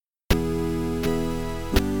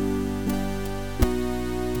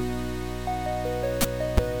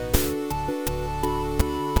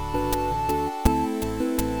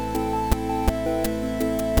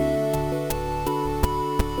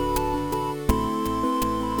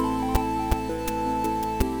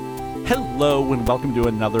Hello and welcome to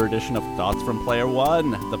another edition of Thoughts from Player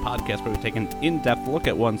One, the podcast where we take an in-depth look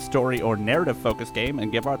at one story or narrative-focused game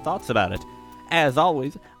and give our thoughts about it. As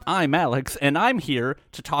always, I'm Alex, and I'm here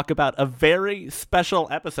to talk about a very special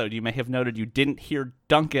episode. You may have noted you didn't hear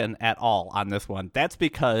Duncan at all on this one. That's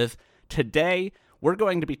because today we're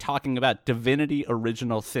going to be talking about Divinity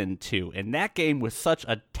Original Sin 2, and that game was such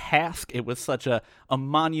a task, it was such a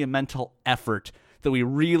monumental effort that we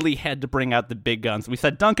really had to bring out the big guns. We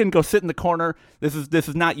said, Duncan, go sit in the corner. This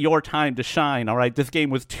is not your time to shine, all right? This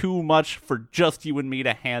game was too much for just you and me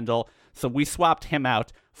to handle, so we swapped him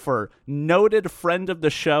out for noted friend of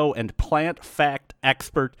the show and plant fact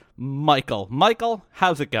expert, Michael. Michael,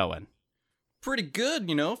 how's it going? Pretty good,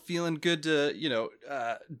 feeling good to,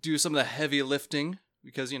 do some of the heavy lifting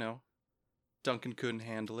because, Duncan couldn't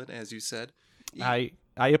handle it, as you said.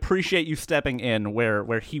 I appreciate you stepping in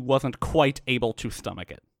where he wasn't quite able to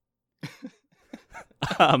stomach it.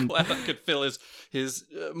 I'm glad I could fill his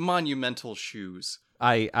monumental shoes.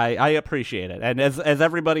 I appreciate it. And as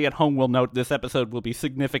everybody at home will note, this episode will be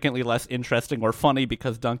significantly less interesting or funny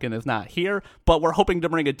because Duncan is not here, but we're hoping to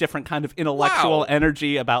bring a different kind of intellectual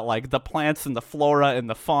energy about like the plants and the flora and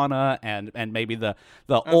the fauna and maybe the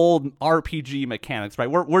old RPG mechanics,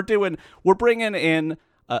 right? We're bringing in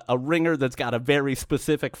a ringer that's got a very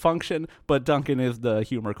specific function, but Duncan is the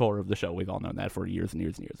humor core of the show. We've all known that for years and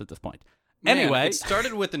years and years at this point. Man, anyway, it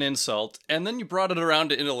started with an insult, and then you brought it around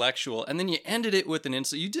to intellectual, and then you ended it with an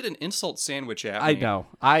insult. You did an insult sandwich at me. I know.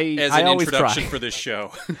 As I an always introduction try. for this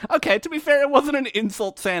show. Okay, to be fair, it wasn't an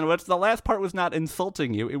insult sandwich. The last part was not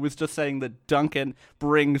insulting you. It was just saying that Duncan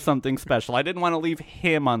brings something special. I didn't want to leave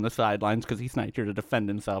him on the sidelines because he's not here to defend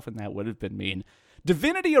himself, and that would have been mean.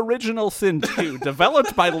 Divinity Original Sin 2,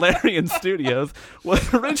 developed by Larian Studios,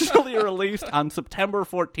 was originally released on September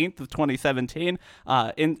 14th of 2017.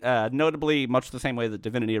 Notably, much the same way that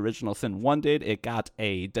Divinity Original Sin 1 did, it got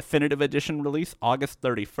a definitive edition release August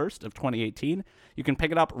 31st of 2018. You can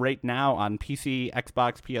pick it up right now on PC,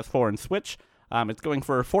 Xbox, PS4, and Switch. It's going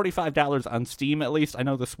for $45 on Steam, at least. I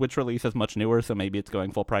know the Switch release is much newer, so maybe it's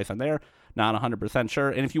going full price on there. Not 100%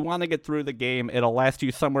 sure. And if you want to get through the game, it'll last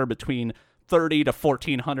you somewhere between 30 to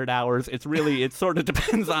 1,400 hours. It sort of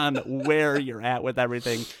depends on where you're at with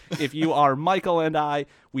everything. If you are Michael and I,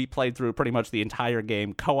 we played through pretty much the entire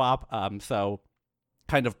game co-op, so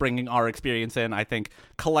kind of bringing our experience in. I think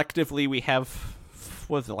collectively we have,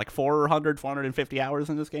 what is it, like 450 hours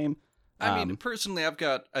in this game? I mean, personally,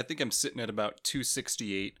 I think I'm sitting at about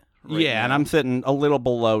 268 right yeah, now. And I'm sitting a little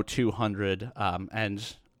below 200,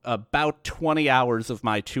 and about 20 hours of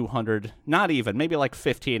my 200, not even, maybe like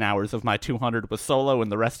 15 hours of my 200 was solo,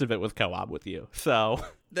 and the rest of it was co-op with you. So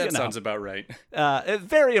that sounds about right. It's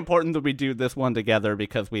very important that we do this one together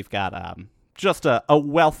because we've got just a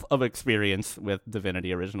wealth of experience with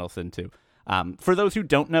Divinity Original Sin 2. For those who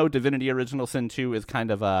don't know, Divinity Original Sin 2 is kind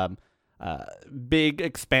of a big,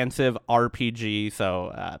 expansive RPG.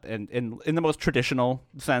 So in the most traditional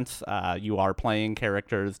sense, you are playing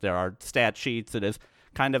characters. There are stat sheets. It is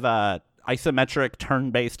kind of a isometric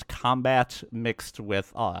turn-based combat mixed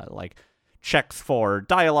with like checks for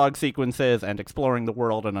dialogue sequences and exploring the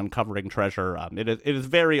world and uncovering treasure. It is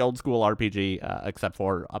very old school RPG, except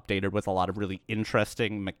for updated with a lot of really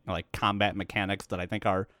interesting like combat mechanics that I think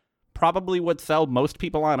are probably what sell most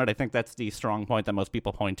people on it. I think that's the strong point that most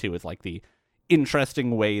people point to, is like the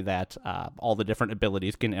interesting way that all the different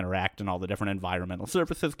abilities can interact and all the different environmental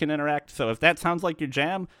surfaces can interact. So if that sounds like your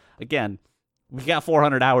jam, again, we got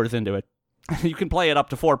 400 hours into it. You can play it up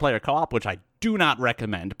to 4-player co-op, which I do not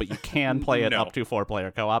recommend, but you can play it up to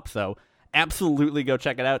 4-player co-op. So absolutely go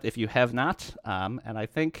check it out if you have not. And I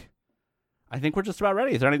think we're just about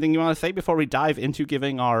ready. Is there anything you want to say before we dive into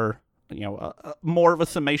giving our, more of a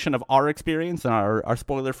summation of our experience and our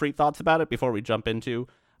spoiler-free thoughts about it before we jump into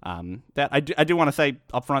that? I do want to say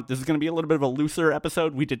up front, this is going to be a little bit of a looser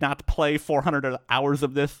episode. We did not play 400 hours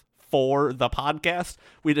of this for the podcast.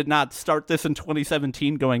 We did not start this in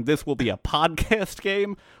 2017 going, this will be a podcast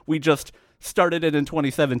game. We just started it in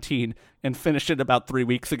 2017 and finished it about 3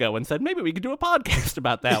 weeks ago and said, maybe we could do a podcast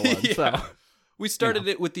about that one. Yeah. So we started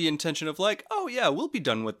it with the intention of like, oh yeah, we'll be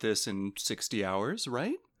done with this in 60 hours,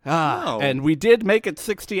 right? And we did make it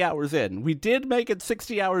 60 hours in. We did make it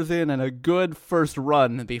 60 hours in and a good first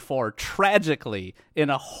run before, tragically, in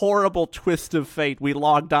a horrible twist of fate, we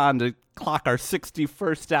logged on to clock our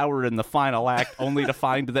 61st hour in the final act, only to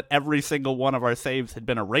find that every single one of our saves had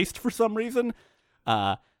been erased for some reason.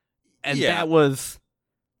 That was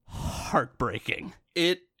heartbreaking.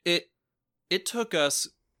 It took us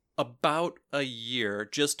about a year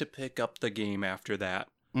just to pick up the game after that.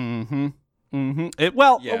 Mm-hmm.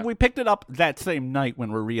 Mm-hmm. We picked it up that same night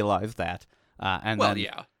when we realized that,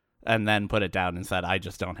 and then put it down and said, I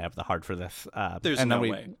just don't have the heart for this. There's and no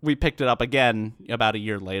then way. We picked it up again about a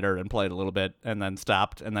year later and played a little bit, and then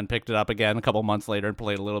stopped, and then picked it up again a couple months later and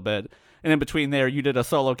played a little bit. And in between there, you did a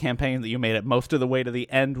solo campaign that you made it most of the way to the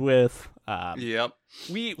end with. Yep.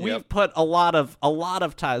 We've put a lot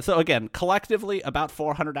of time. So again, collectively about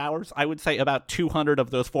 400 hours. I would say about 200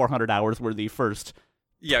 of those 400 hours were the first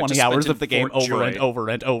 20 hours of the game over and over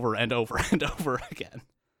and over and over and over again.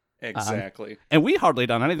 Exactly. And we hardly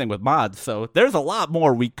done anything with mods, so there's a lot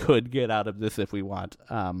more we could get out of this if we want.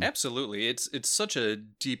 Absolutely. It's such a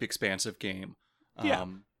deep, expansive game.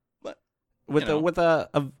 But with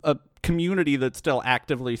a community that still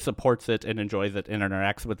actively supports it and enjoys it and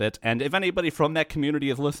interacts with it. And if anybody from that community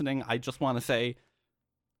is listening, I just want to say,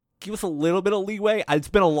 give us a little bit of leeway. It's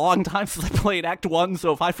been a long time since I played Act 1,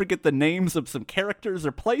 so if I forget the names of some characters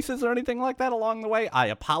or places or anything like that along the way, I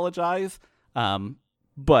apologize.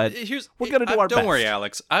 But we're going to do our best. Don't worry,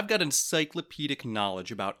 Alex. I've got encyclopedic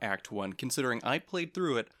knowledge about Act 1, considering I played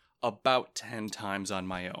through it about 10 times on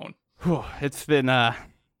my own. It's been a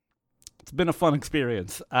fun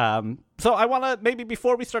experience. So I want to, maybe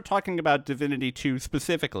before we start talking about Divinity 2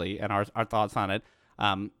 specifically and our thoughts on it,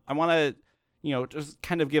 I want to, just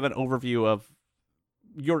kind of give an overview of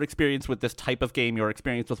your experience with this type of game, your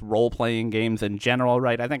experience with role-playing games in general,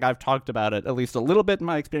 right? I think I've talked about it at least a little bit in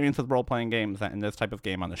my experience with role-playing games and this type of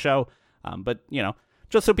game on the show. But,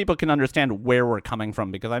 just so people can understand where we're coming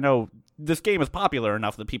from, because I know this game is popular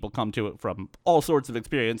enough that people come to it from all sorts of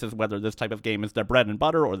experiences, whether this type of game is their bread and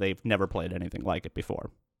butter or they've never played anything like it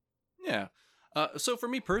before. Yeah. So for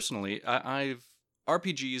me personally,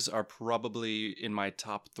 RPGs are probably in my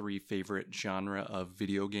top 3 favorite genre of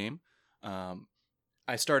video game.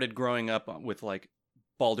 I started growing up with like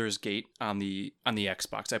Baldur's Gate on the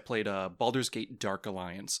Xbox. I played Baldur's Gate Dark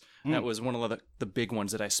Alliance. That was one of the big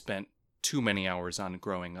ones that I spent too many hours on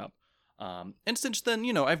growing up. And since then,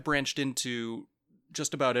 I've branched into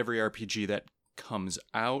just about every RPG that comes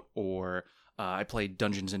out, or I played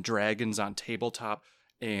Dungeons and Dragons on tabletop.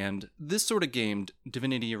 And this sort of game,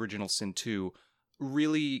 Divinity Original Sin 2,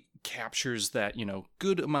 really captures that,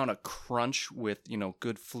 good amount of crunch with,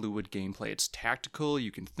 good fluid gameplay. It's tactical.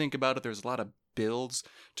 You can think about it. There's a lot of builds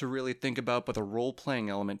to really think about, but the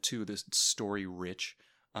role-playing element too, this story rich.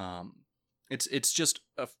 It's just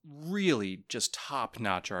a really just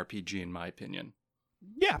top-notch RPG in my opinion.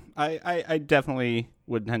 Yeah, I definitely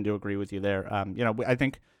would tend to agree with you there. I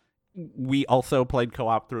think we also played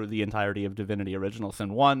co-op through the entirety of Divinity Original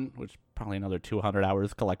Sin 1, which probably another 200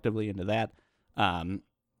 hours collectively into that.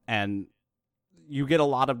 And you get a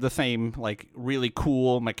lot of the same, like, really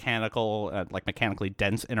cool mechanical, mechanically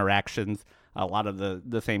dense interactions, a lot of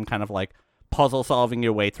the same kind of, like, puzzle solving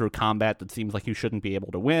your way through combat that seems like you shouldn't be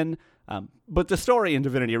able to win. But the story in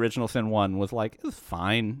Divinity Original Sin 1 was like, it was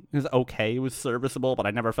fine. It was okay. It was serviceable, but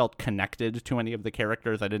I never felt connected to any of the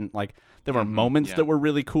characters. I didn't there were moments that were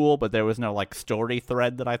really cool, but there was no story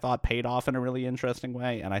thread that I thought paid off in a really interesting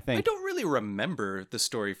way. And I don't really remember the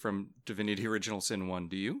story from Divinity Original Sin 1,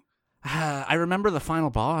 do you? I remember the final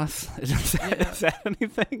boss. Is that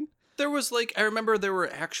anything? There was I remember there were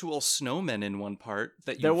actual snowmen in one part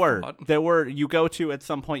that you fought. There were, you go to, at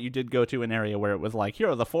some point you did go to an area where it was here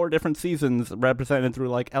are the 4 different seasons represented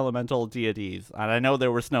through elemental deities. And I know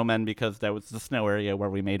there were snowmen because there was the snow area where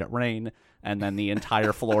we made it rain, and then the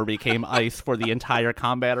entire floor became ice for the entire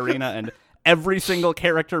combat arena, and every single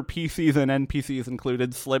character, PCs and NPCs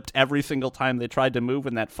included, slipped every single time they tried to move,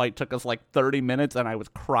 and that fight took us 30 minutes, and I was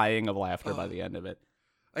crying of laughter by the end of it.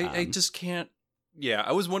 I just can't. Yeah,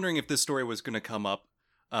 I was wondering if this story was going to come up,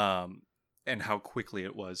 and how quickly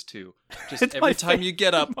it was, too. Just every time you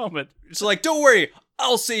get up, it's don't worry,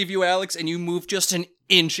 I'll save you, Alex, and you move just an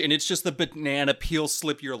inch, and it's just the banana peel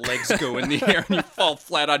slip, your legs go in the air, and you fall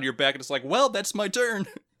flat on your back, and it's well, that's my turn.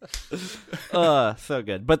 So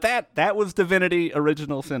good. But that was Divinity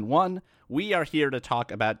Original Sin 1. We are here to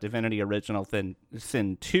talk about Divinity Original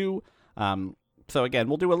Sin 2. So again,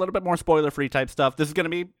 we'll do a little bit more spoiler-free type stuff. This is going to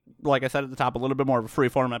be, like I said at the top, a little bit more of a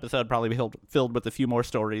free-form episode, probably filled with a few more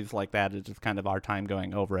stories like that. It's just kind of our time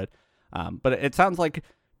going over it. But it sounds like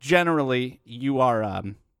generally you are,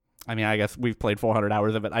 I guess we've played 400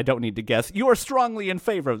 hours of it. I don't need to guess. You are strongly in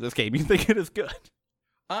favor of this game. You think it is good?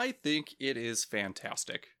 I think it is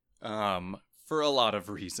fantastic, for a lot of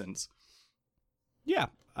reasons. Yeah.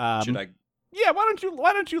 Should I? Yeah. Why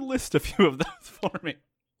don't you list a few of those for me?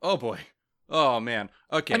 Oh boy. Oh man.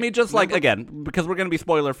 Okay. Again, because we're going to be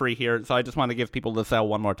spoiler free here, so I just want to give people the sell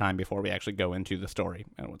one more time before we actually go into the story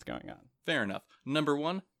and what's going on. Fair enough. Number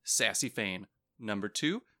 1, Sassy Fane. Number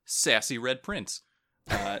 2, Sassy Red Prince.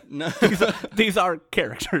 No. These are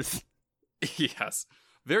characters. Yes.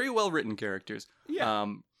 Very well written characters. Yeah.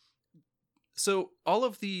 So all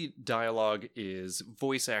of the dialogue is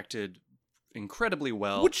voice acted incredibly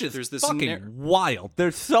well. Which is There's this fucking wild.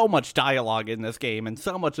 There's so much dialogue in this game, and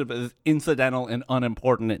so much of it is incidental and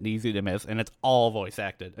unimportant and easy to miss, and it's all voice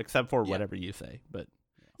acted, except for whatever you say. But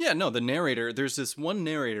yeah, no, the narrator, there's this one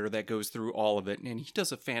narrator that goes through all of it, and he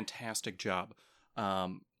does a fantastic job.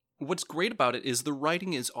 What's great about it is the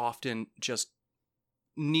writing is often just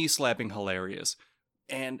knee-slapping hilarious.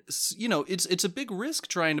 And, you know, it's a big risk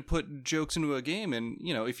trying to put jokes into a game, and,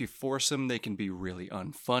 you know, if you force them, they can be really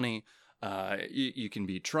unfunny. You can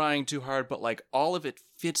be trying too hard, but like all of it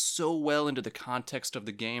fits so well into the context of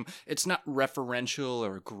the game. It's not referential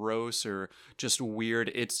or gross or just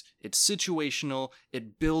weird. It's situational.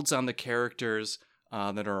 It builds on the characters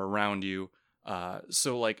that are around you.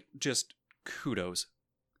 So like just kudos,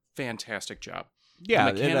 fantastic job.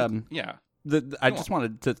 yeah, Yeah. I just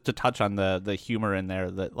wanted to touch on the humor in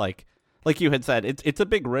there that like you had said, it's a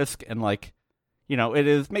big risk, and like, you know, it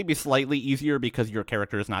is maybe slightly easier because your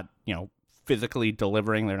character is not, you know, physically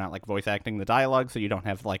delivering. They're not like voice acting the dialogue, so you don't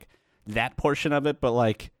have like that portion of it. But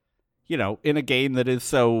like, you know, in a game that is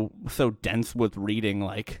so dense with reading,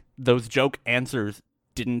 like those joke answers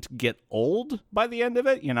didn't get old by the end of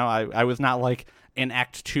it. You know, I was not like in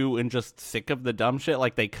Act 2 and just sick of the dumb shit.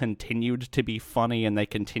 Like they continued to be funny and they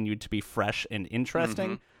continued to be fresh and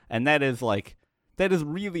interesting. And that is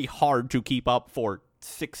really hard to keep up for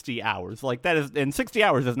 60 hours. Like that is, and 60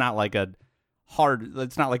 hours is not like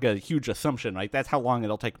it's not like a huge assumption, right? That's how long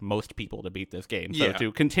it'll take most people to beat this game. So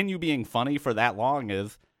to continue being funny for that long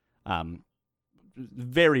is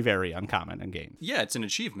very, very uncommon in games. Yeah, it's an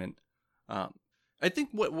achievement. I think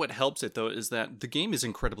what helps it, though, is that the game is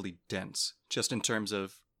incredibly dense, just in terms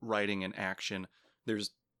of writing and action. There's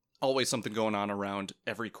always something going on around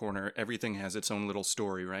every corner. Everything has its own little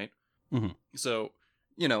story, right? Mm-hmm. So,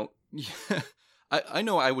 you know, I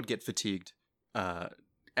know I would get fatigued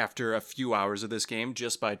after a few hours of this game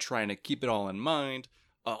just by trying to keep it all in mind,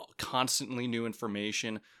 constantly new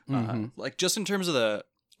information. Like, just in terms of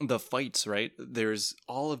the fights, right? There's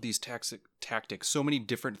all of these tactics, so many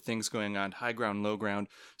different things going on, high ground, low ground,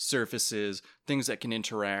 surfaces, things that can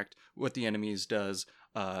interact, what the enemies does.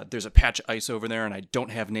 There's a patch of ice over there and I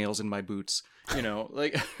don't have nails in my boots. You know,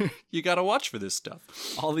 like you got to watch for this stuff.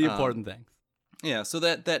 All the important things. Yeah, so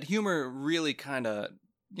that humor really kind of,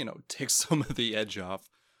 you know, takes some of the edge off.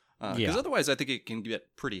 Because otherwise I think it can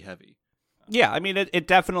get pretty heavy. Yeah, I mean, it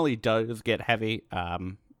definitely does get heavy.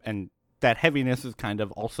 And that heaviness is kind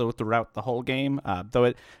of also throughout the whole game, though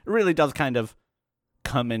it really does kind of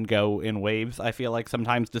come and go in waves. I feel like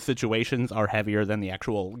sometimes the situations are heavier than the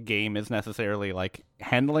actual game is necessarily like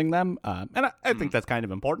handling them. And I think that's kind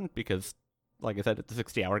of important because, like I said, it's a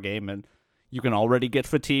 60-hour game and you can already get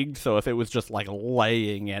fatigued. So if it was just like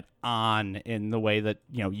laying it on in the way that,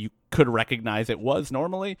 you know, you could recognize it was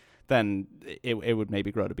normally, then it would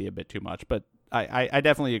maybe grow to be a bit too much. But I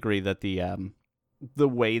definitely agree that the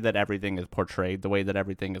way that everything is portrayed, the way that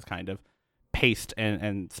everything is kind of paced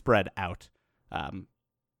and spread out,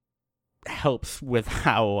 helps with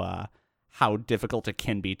how difficult it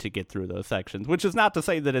can be to get through those sections. Which is not to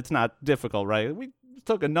say that it's not difficult, right? We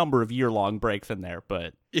took a number of year-long breaks in there,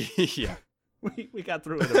 but yeah, we got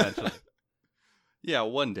through it eventually. Yeah,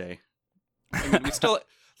 one day. I mean, we still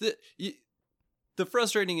the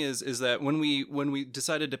frustrating is that when we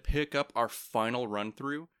decided to pick up our final run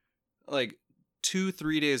through, like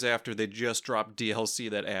 2-3 days after, they just dropped DLC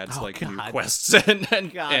that adds new quests and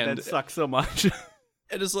that sucks so much.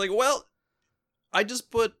 And it's like, well, I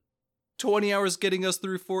just put 20 hours getting us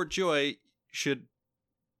through Fort Joy. Should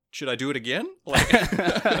I do it again? Like,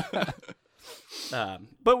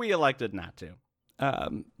 but we elected not to.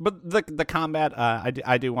 But the combat,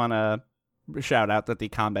 I do want to shout out that the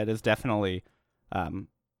combat is definitely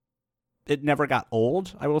it never got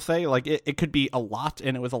old, I will say. Like, it could be a lot,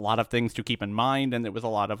 and it was a lot of things to keep in mind, and it was a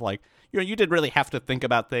lot of, like, you know, you did really have to think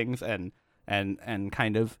about things and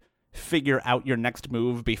kind of figure out your next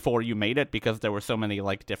move before you made it, because there were so many,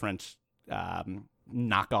 like, different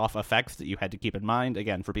knockoff effects that you had to keep in mind.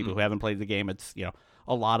 Again, for people who haven't played the game, it's, you know,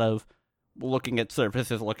 a lot of looking at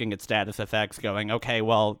surfaces, looking at status effects, going, okay,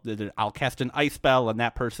 well, I'll cast an ice spell, and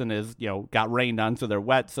that person is, you know, got rained on, so they're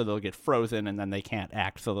wet, so they'll get frozen, and then they can't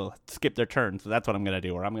act, so they'll skip their turn. So that's what I'm going to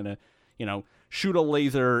do, or I'm going to, you know, shoot a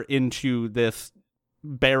laser into this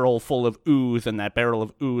barrel full of ooze, and that barrel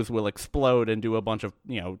of ooze will explode and do a bunch of,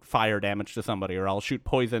 you know, fire damage to somebody, or I'll shoot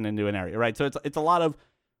poison into an area, right? So it's a lot of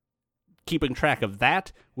keeping track of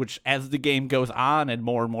that, which as the game goes on and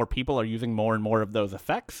more people are using more and more of those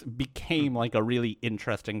effects, became like a really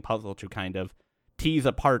interesting puzzle to kind of tease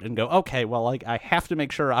apart and go, okay, well, like I have to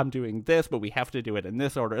make sure I'm doing this, but we have to do it in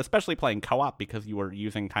this order, especially playing co-op because you were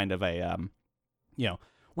using kind of a,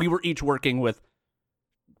 we were each working with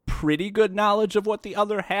pretty good knowledge of what the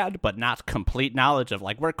other had, but not complete knowledge of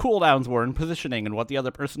like where cooldowns were and positioning and what the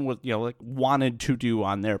other person was, like wanted to do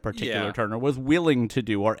on their particular turn or was willing to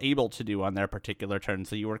do or able to do on their particular turn.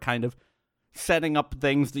 So you were kind of setting up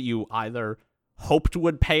things that you either hoped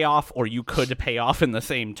would pay off or you could pay off in the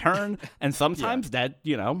same turn. And sometimes that,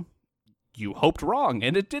 you hoped wrong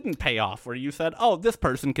and it didn't pay off, where you said, oh, this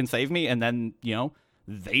person can save me, and then,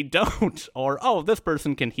 they don't, or oh, this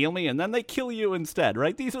person can heal me and then they kill you instead,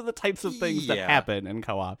 right? These are the types of things that happen in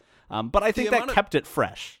co-op, but I think that kept it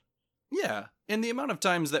fresh. Yeah, and the amount of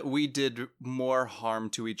times that we did more harm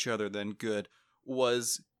to each other than good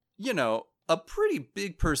was, a pretty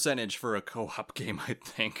big percentage for a co-op game, I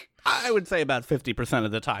think. I would say about 50%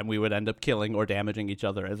 of the time we would end up killing or damaging each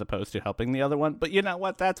other as opposed to helping the other one, but you know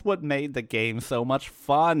what? That's what made the game so much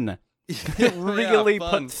fun. It really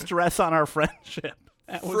put stress on our friendship.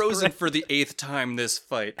 Frozen for the 8th time this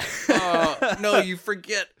fight. No, you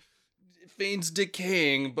forget. Fane's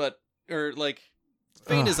decaying,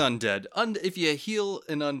 Fane is undead. If you heal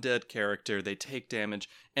an undead character, they take damage.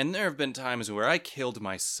 And there have been times where I killed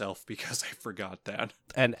myself because I forgot that.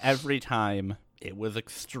 And every time, it was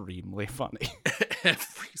extremely funny.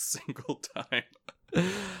 Every single time.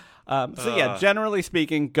 Generally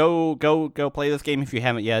speaking, go play this game if you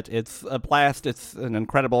haven't yet. It's a blast. It's an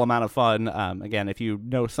incredible amount of fun. Again, if you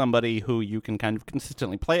know somebody who you can kind of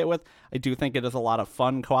consistently play it with, I do think it is a lot of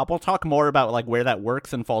fun co-op. We'll talk more about like where that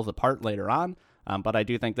works and falls apart later on. But I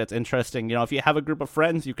do think that's interesting. If you have a group of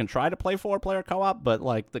friends, you can try to play 4-player co-op, but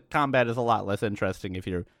like the combat is a lot less interesting if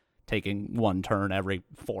you're taking one turn every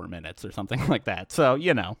 4 minutes or something like that. So,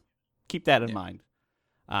 keep that in mind.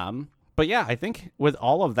 But yeah, I think with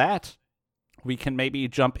all of that, we can maybe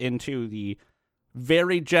jump into the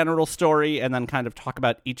very general story and then kind of talk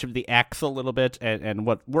about each of the acts a little bit and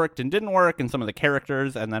what worked and didn't work and some of the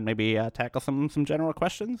characters, and then maybe tackle some general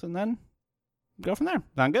questions and then go from there.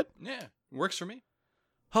 Sound good? Yeah, works for me.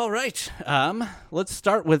 All right. Let's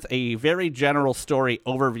start with a very general story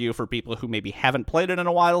overview for people who maybe haven't played it in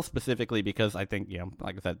a while, specifically because I think,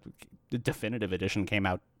 like I said, the definitive edition came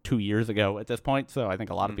out 2 years ago at this point, so I think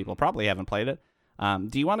a lot of people probably haven't played it.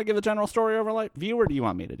 Do you want to give a general story overview, or do you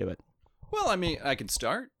want me to do it? Well, I mean, I can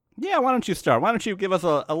start. Yeah, why don't you start? Why don't you give us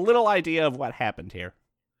a little idea of what happened here?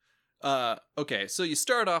 Okay, so you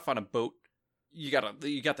start off on a boat. You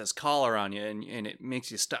got this collar on you, and it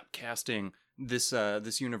makes you stop casting this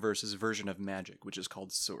universe's version of magic, which is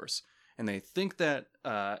called Source. And they think that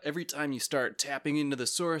every time you start tapping into the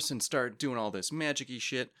Source and start doing all this magic-y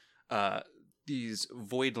shit, these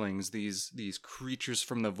voidlings, these creatures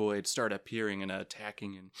from the void start appearing and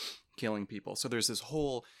attacking and killing people. So there's this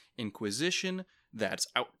whole inquisition that's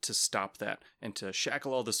out to stop that and to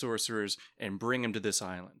shackle all the sorcerers and bring them to this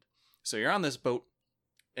island. So you're on this boat,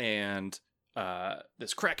 and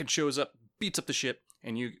this Kraken shows up, beats up the ship,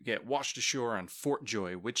 and you get washed ashore on Fort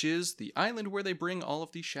Joy, which is the island where they bring all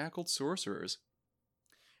of the shackled sorcerers.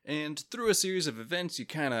 And through a series of events, you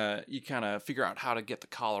kind of figure out how to get the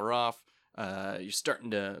collar off. You're starting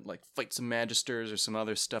to fight some magisters or some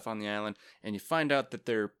other stuff on the island, and you find out that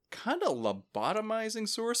they're kind of lobotomizing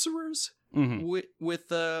sorcerers. Mm-hmm. With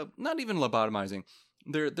not even lobotomizing,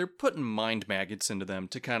 they're putting mind maggots into them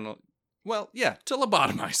to kind of. Well, yeah, to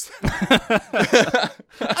lobotomize them.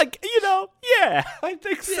 I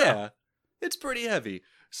think so. Yeah, it's pretty heavy.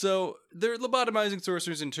 So they're lobotomizing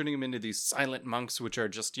sorcerers and turning them into these silent monks, which are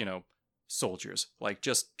just, soldiers.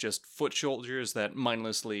 Just foot soldiers that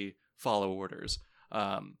mindlessly follow orders.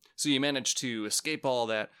 So you manage to escape all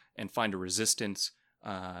that and find a resistance,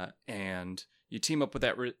 and you team up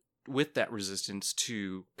with that resistance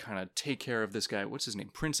to kind of take care of this guy. What's his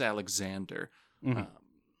name? Prince Alexander. Mm-hmm.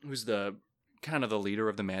 Who's the kind of the leader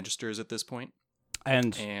of the Magisters at this point.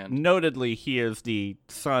 And notedly, he is the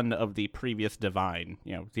son of the previous divine.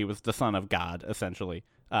 He was the son of God, essentially.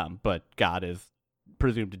 But God is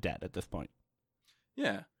presumed dead at this point.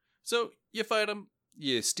 Yeah. So you fight him,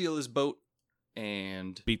 you steal his boat,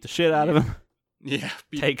 and beat the shit out of him. Yeah.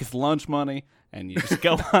 Take his lunch money, and you just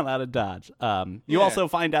go on out of Dodge. You also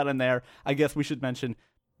find out in there, I guess we should mention,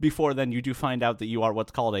 before then you do find out that you are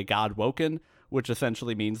what's called a God Woken, which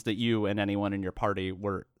essentially means that you and anyone in your party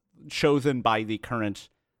were chosen by the current,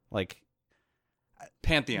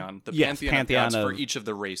 Pantheon. The Yes, pantheon of gods for of- each of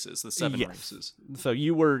the races, the 7 Yes. races. So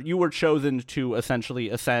you were chosen to essentially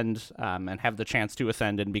ascend and have the chance to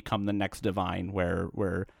ascend and become the next divine,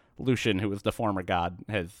 where Lucian, who was the former god,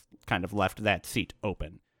 has kind of left that seat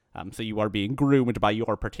open. So you are being groomed by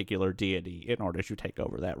your particular deity in order to take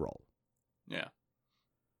over that role. Yeah.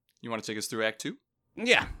 You want to take us through Act 2?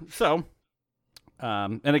 Yeah. So,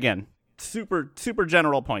 and again, super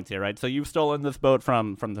general points here, right? So you've stolen this boat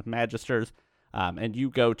from the Magisters, and you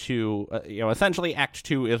go to essentially Act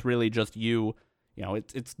 2 is really just you.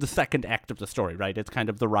 It's the second act of the story, right? It's kind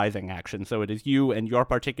of the rising action. So it is you and your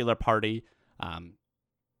particular party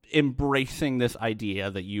embracing this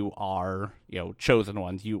idea that you are, chosen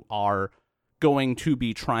ones. You are going to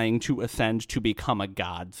be trying to ascend to become a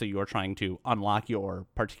god. So you are trying to unlock your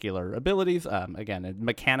particular abilities. Again,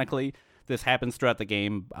 mechanically, this happens throughout the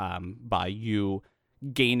game by you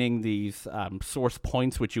gaining these source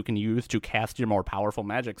points, which you can use to cast your more powerful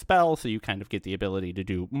magic spell. So you kind of get the ability to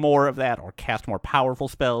do more of that or cast more powerful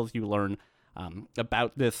spells. You learn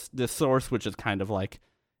about this source, which is kind of like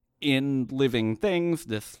in living things,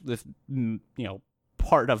 this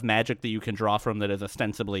part of magic that you can draw from that is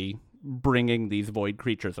ostensibly bringing these void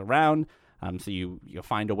creatures around. So you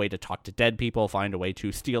find a way to talk to dead people, find a way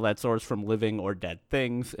to steal that source from living or dead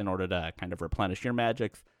things in order to kind of replenish your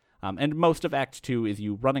magics. And most of Act 2 is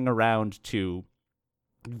you running around to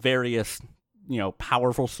various,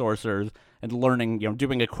 powerful sorcerers and learning,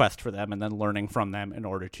 doing a quest for them and then learning from them in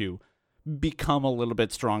order to become a little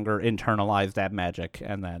bit stronger, internalize that magic,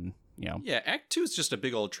 and then, Yeah, Act 2 is just a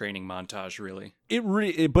big old training montage, really.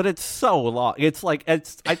 But it's so long.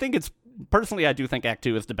 Personally, I do think Act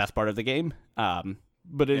 2 is the best part of the game.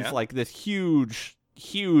 But it's like this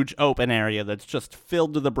huge open area that's just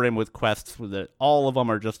filled to the brim with quests that all of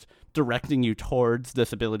them are just directing you towards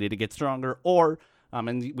this ability to get stronger, or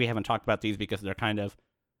and we haven't talked about these because they're kind of,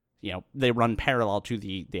 they run parallel to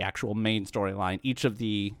the actual main storyline. Each of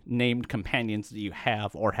the named companions that you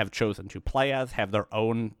have or have chosen to play as have their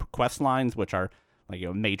own quest lines, which are like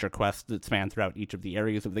major quests that span throughout each of the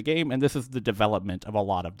areas of the game, and this is the development of a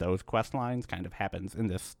lot of those quest lines kind of happens in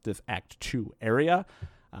this Act 2 area.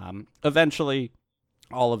 Eventually,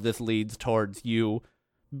 all of this leads towards you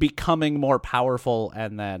becoming more powerful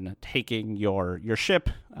and then taking your ship,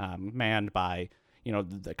 manned by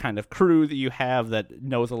the kind of crew that you have that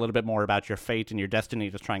knows a little bit more about your fate and your destiny,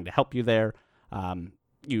 just trying to help you there.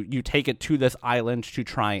 You take it to this island to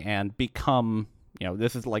try and become,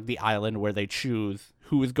 this is like the island where they choose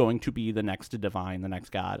who is going to be the next divine, the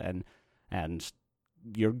next god, and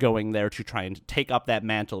you're going there to try and take up that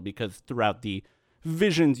mantle, because throughout the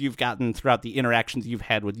visions you've gotten, throughout the interactions you've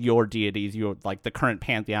had with your deities, like the current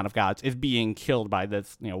pantheon of gods is being killed by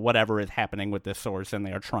this, whatever is happening with this source, and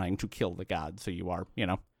they are trying to kill the god. So you are,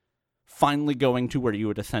 finally going to where you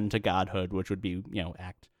would ascend to godhood, which would be,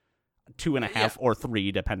 Act 2.5 or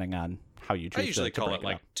 3, depending on how you choose. I usually to call break it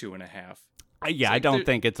like up. 2.5. I don't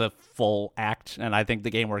think it's a full act, and I think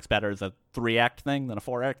the game works better as a 3-act thing than a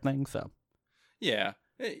 4-act thing. So yeah.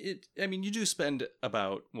 You do spend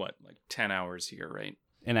about 10 hours here, right?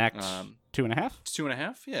 In Act 2.5?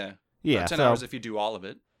 2.5, yeah. Yeah, about 10 hours if you do all of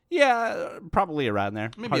it. Yeah, probably around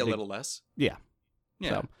there. Maybe a little less. Yeah. Yeah.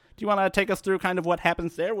 So, do you want to take us through kind of what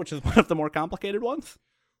happens there, which is one of the more complicated ones?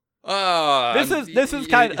 This is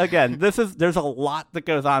kind of, again, there's a lot that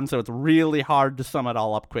goes on, so it's really hard to sum it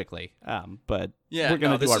all up quickly. But we're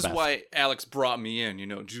going to do our best. This is why Alex brought me in,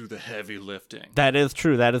 do the heavy lifting. That is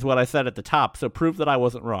true. That is what I said at the top, so prove that I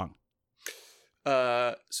wasn't wrong.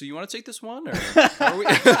 So you want to take this one, or are we?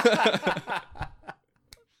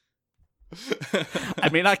 I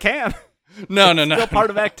mean, I can. No. Still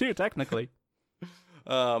part of Act 2, technically.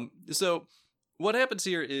 So what happens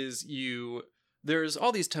here is there's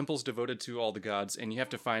all these temples devoted to all the gods, and you have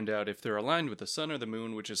to find out if they're aligned with the sun or the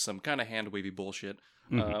moon, which is some kind of hand-wavy bullshit.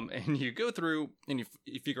 Mm-hmm. And you go through, and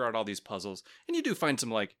you figure out all these puzzles, and you do find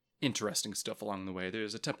some, interesting stuff along the way.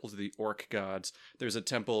 There's a temple to the orc gods. There's a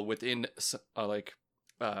temple within,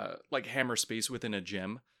 hammer space within a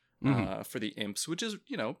gem for the imps, which is,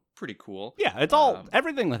 pretty cool. Yeah, it's all,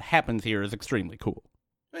 everything that happens here is extremely cool.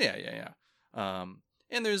 Yeah.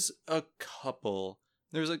 And there's a couple...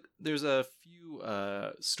 There's a few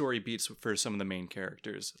story beats for some of the main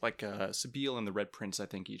characters, like Sabine and the Red Prince. I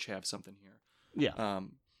think each have something here. Yeah.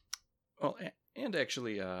 And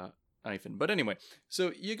actually Ivan. But anyway,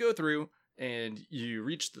 so you go through and you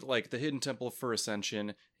reach the hidden temple for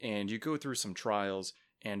ascension, and you go through some trials,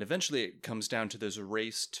 and eventually it comes down to this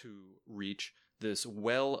race to reach this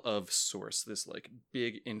well of source, this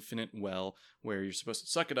big infinite well where you're supposed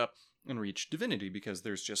to suck it up and reach divinity, because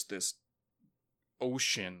there's just this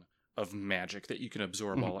ocean of magic that you can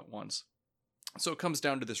absorb all at once. So it comes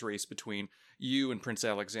down to this race between you and Prince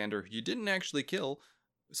Alexander, who you didn't actually kill,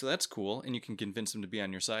 so that's cool, and you can convince him to be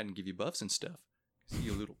on your side and give you buffs and stuff. See,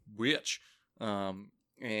 you little witch.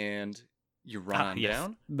 And you run on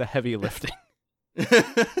down. The heavy lifting.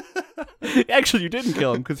 Actually, you didn't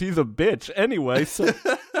kill him because he's a bitch anyway, so...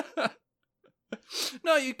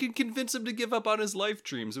 No, you can convince him to give up on his life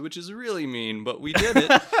dreams, which is really mean, but we did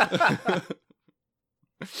it.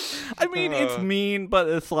 I mean, it's mean, but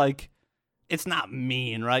it's like, it's not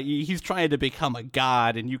mean, right? He's trying to become a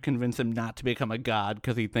god, and you convince him not to become a god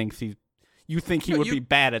because he thinks you think he would be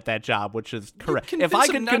bad at that job, which is correct. If I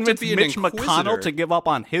could convince Mitch McConnell to give up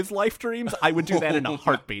on his life dreams, I would do that in a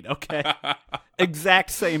heartbeat, okay?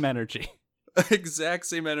 Exact same energy. Exact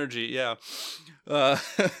same energy, yeah.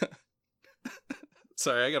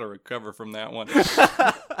 Sorry, I gotta recover from that one.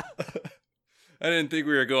 I didn't think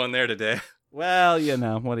we were going there today. Well,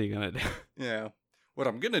 what are you gonna do? Yeah. What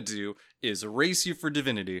I'm gonna do is race you for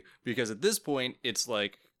divinity, because at this point, it's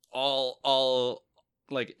like all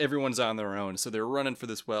like everyone's on their own, so they're running for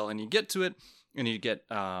this well, and you get to it, and you get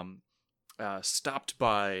stopped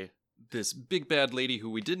by this big bad lady who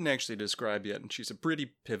we didn't actually describe yet, and she's a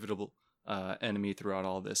pretty pivotal enemy throughout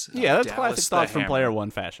all this. Yeah, that's Dallas classic thoughts from Player One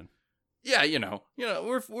fashion. Yeah,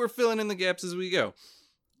 we're filling in the gaps as we go.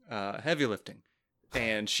 Heavy lifting.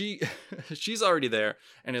 And she's already there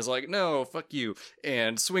and is like, no, fuck you,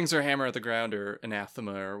 and swings her hammer at the ground, or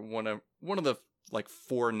anathema, or one of the like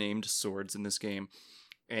 4 named swords in this game,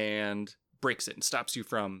 and breaks it and stops you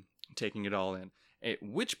from taking it all in. At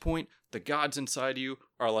which point the gods inside you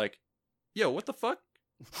are like, yo, what the fuck?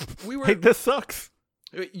 Hey, this sucks.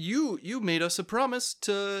 You made us a promise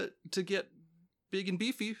to get big and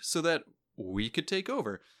beefy so that we could take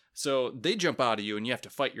over. So they jump out of you, and you have to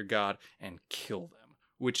fight your god and kill them,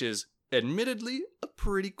 which is admittedly a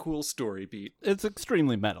pretty cool story beat. It's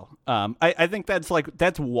extremely metal. I think that's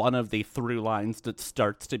one of the through lines that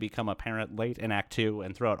starts to become apparent late in Act 2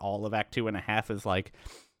 and throughout all of Act 2.5 is like,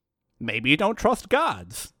 maybe you don't trust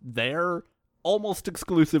gods. They're almost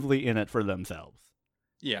exclusively in it for themselves.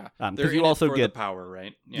 Yeah, because you also get the power,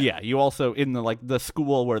 right? Yeah, you also, in the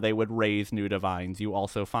school where they would raise new divines, you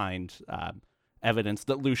also find evidence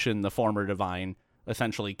that Lucian, the former divine,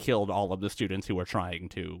 essentially killed all of the students who were trying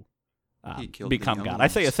to become god. I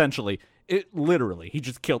say essentially, literally, he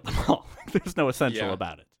just killed them all. There's no essential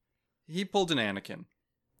about it. He pulled an Anakin.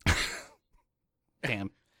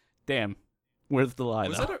 Damn. Where's the lie,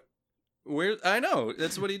 though? Where? I know,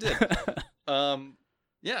 that's what he did.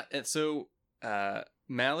 Yeah, and so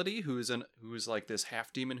Malady, who's like this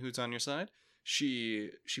half demon who's on your side,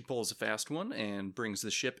 she pulls a fast one and brings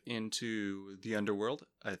the ship into the underworld,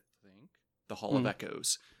 I think, the Hall of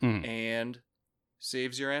Echoes, and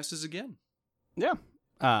saves your asses again. Yeah.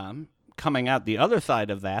 Coming out the other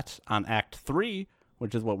side of that on Act 3,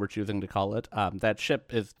 which is what we're choosing to call it, that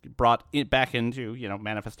ship is brought back into,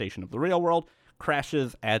 manifestation of the real world,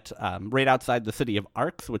 crashes at right outside the city of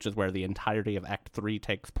Arx, which is where the entirety of Act 3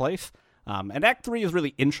 takes place. And Act 3 is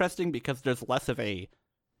really interesting because there's less of a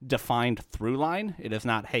defined through line. It is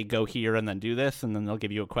not, hey, go here and then do this, and then they'll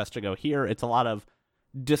give you a quest to go here. It's a lot of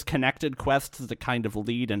disconnected quests that kind of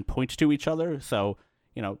lead and point to each other. So,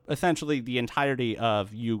 essentially the entirety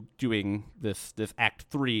of you doing this Act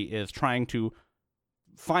 3 is trying to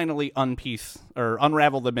finally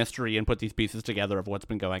unravel the mystery and put these pieces together of what's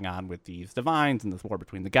been going on with these divines and this war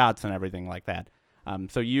between the gods and everything like that.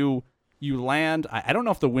 So you land. I don't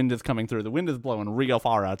know if the wind is coming through. The wind is blowing real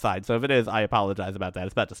far outside, so if it is, I apologize about that.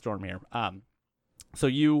 It's about to storm here. So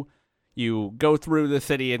you go through the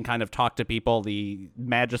city and kind of talk to people, the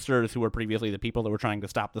magisters who were previously the people that were trying to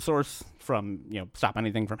stop the source from, stop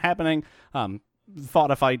anything from happening.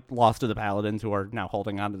 Fought a fight, lost to the paladins who are now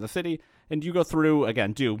holding on to the city. And you go through,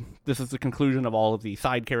 again, this is the conclusion of all of the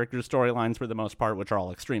side characters' storylines for the most part, which are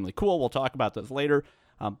all extremely cool. We'll talk about this later.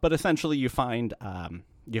 But essentially you find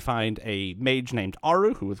a mage named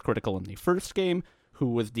Aru, who was critical in the first game, who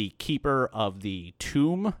was the keeper of the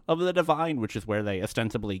tomb of the divine, which is where they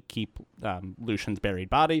ostensibly keep Lucian's buried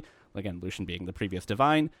body. Again, Lucian being the previous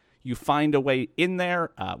divine. You find a way in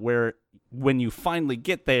there where when you finally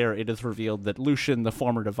get there, it is revealed that Lucian, the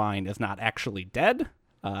former divine, is not actually dead.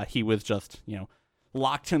 He was just,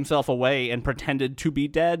 locked himself away and pretended to be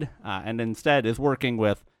dead, and instead is working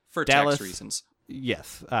with for Dallas. Tax reasons.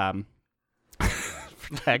 Yes. For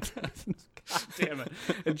tax reasons. God damn it.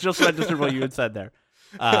 It just registered what you had said there.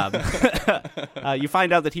 You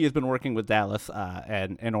find out that he has been working with Dallas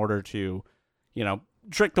and in order to,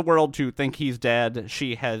 trick the world to think he's dead.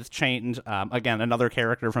 She has chained, again, another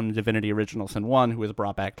character from Divinity Original Sin 1 who was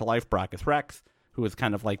brought back to life, Brachus Rex, who was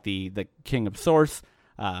kind of like the king of Source,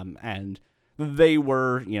 and they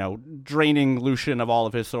were, draining Lucian of all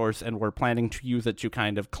of his Source and were planning to use it to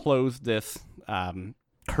kind of close this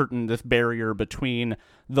curtain, this barrier between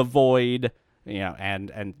the Void,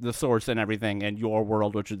 and the Source and everything, and your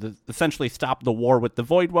world, which is essentially stop the war with the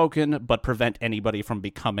Voidwoken, but prevent anybody from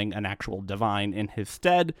becoming an actual divine in his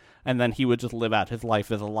stead, and then he would just live out his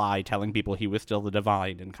life as a lie, telling people he was still the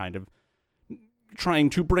divine, and kind of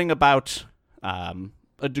trying to bring about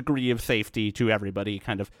a degree of safety to everybody,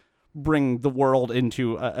 kind of bring the world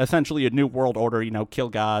into essentially a new world order, kill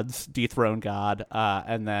gods, dethrone God,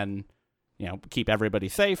 and then keep everybody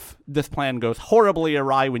safe. This plan goes horribly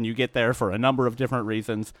awry when you get there for a number of different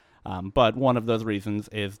reasons. But one of those reasons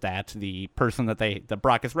is that the person the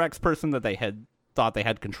Brachus Rex person that they had thought they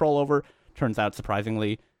had control over, turns out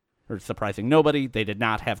surprising nobody, they did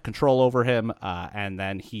not have control over him. And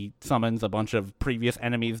then he summons a bunch of previous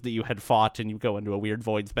enemies that you had fought, and you go into a weird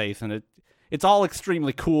void space, and it's all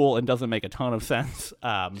extremely cool and doesn't make a ton of sense.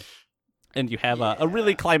 And you have a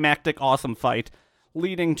really climactic, awesome fight,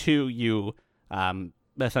 leading to you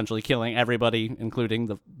essentially killing everybody, including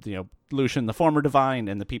the Lucian, the former divine,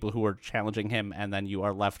 and the people who were challenging him, and then you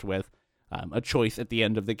are left with a choice at the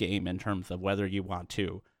end of the game in terms of whether you want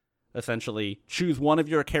to essentially choose one of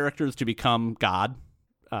your characters to become God,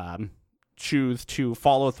 choose to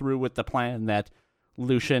follow through with the plan that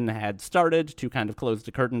Lucian had started to kind of close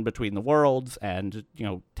the curtain between the worlds and,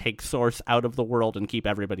 take Source out of the world and keep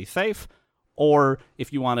everybody safe, or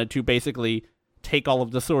if you wanted to basically take all of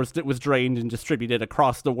the Source that was drained and distribute it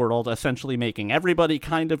across the world, essentially making everybody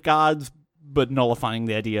kind of gods, but nullifying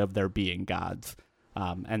the idea of there being gods.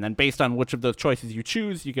 And then based on which of those choices you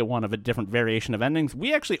choose, you get one of a different variation of endings.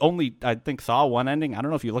 We actually only, I think, saw one ending. I don't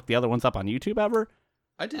know if you looked the other ones up on YouTube ever.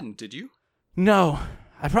 I didn't, did you? No,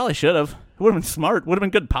 I probably should have. It would have been smart. Would have been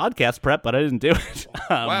good podcast prep, but I didn't do it.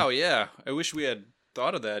 Wow, yeah. I wish we had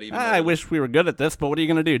thought of that. I wish we were good at this, but what are you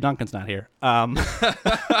going to do? Duncan's not here. Oh,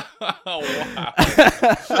 wow.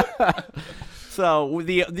 So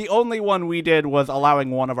the only one we did was allowing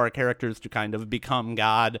one of our characters to kind of become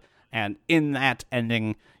God, and in that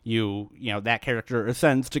ending, that character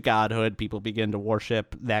ascends to godhood. People begin to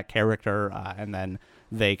worship that character, and then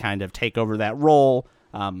they kind of take over that role.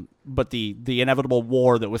 But the inevitable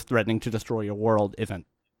war that was threatening to destroy your world isn't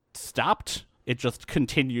stopped. It just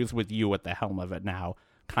continues with you at the helm of it now,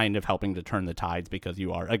 kind of helping to turn the tides because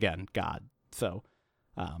you are, again, God. So,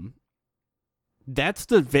 that's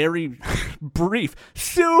the very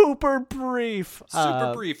super brief.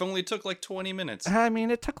 Only took like 20 minutes. I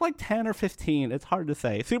mean, it took like 10 or 15. It's hard to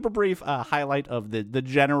say. Super brief highlight of the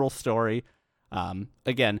general story.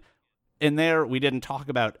 Again, in there, we didn't talk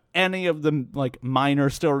about any of the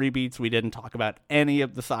minor story beats. We didn't talk about any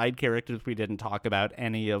of the side characters. We didn't talk about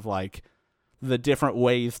any of the different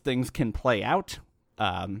ways things can play out.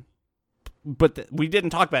 But we didn't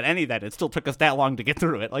talk about any of that. It still took us that long to get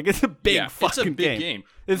through it. It's a big fucking game.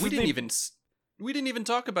 We didn't even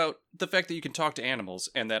talk about the fact that you can talk to animals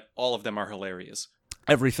and that all of them are hilarious.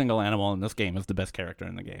 Every single animal in this game is the best character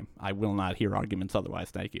in the game. I will not hear arguments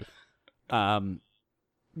otherwise. Thank you.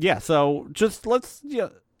 So just let's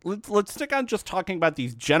stick on just talking about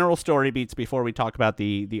these general story beats before we talk about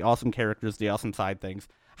the awesome characters, the awesome side things.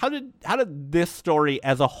 How did this story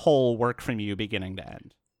as a whole work from you beginning to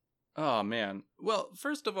end? Oh man. Well,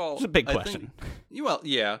 first of all, it's a big question.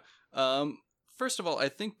 First of all, I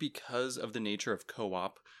think because of the nature of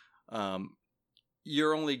co-op,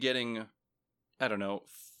 you're only getting,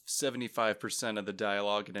 75% of the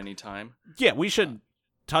dialogue at any time. Yeah, we should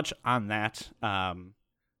touch on that.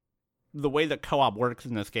 The way that co-op works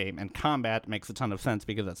in this game, and combat makes a ton of sense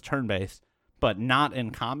because it's turn-based, but not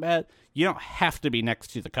in combat. You don't have to be next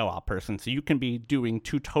to the co-op person, so you can be doing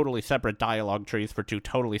two totally separate dialogue trees for two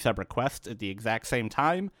totally separate quests at the exact same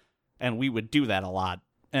time, and we would do that a lot.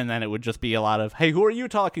 And then it would just be a lot of, hey, who are you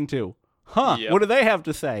talking to? Huh, yep. What do they have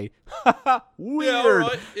to say? Weird. Yeah, all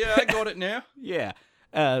right. Yeah, I got it now. Yeah.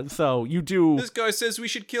 So you do... This guy says we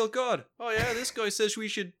should kill God. Oh yeah, this guy says we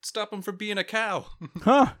should stop him from being a cow.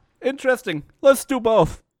 Huh, interesting. Let's do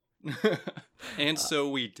both. And so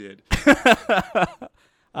we did.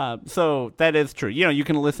 So that is true. You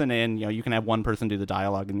can listen in, you can have one person do the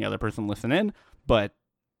dialogue and the other person listen in, but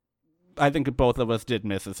I think both of us did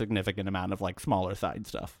miss a significant amount of smaller side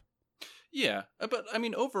stuff. Yeah, but I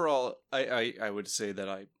mean, overall, I would say that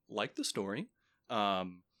I like the story.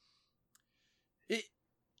 Throughout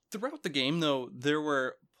the game, though, there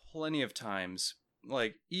were plenty of times,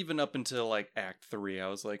 even up until Act 3, I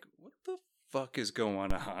was like, what the fuck is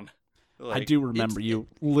going on? I do remember you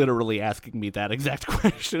literally asking me that exact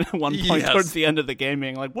question at one point towards the end of the game,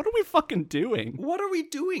 being like, "What are we fucking doing? What are we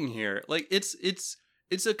doing here?" Like, it's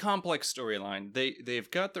a complex storyline.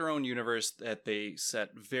 They've got their own universe that they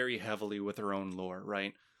set very heavily with their own lore,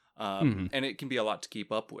 right? And it can be a lot to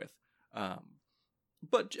keep up with.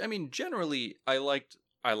 But I mean, generally, I liked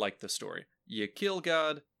the story. You kill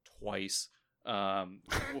God twice.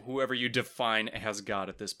 Whoever you define as God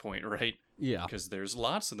at this point, right? Yeah, because there's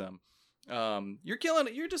lots of them. You're killing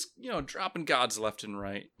it. You're just dropping gods left and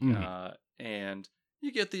right, and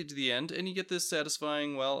you get to the end, and you get this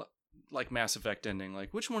satisfying, well, like Mass Effect ending.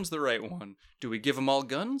 Like, which one's the right one? Do we give them all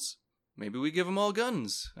guns? Maybe we give them all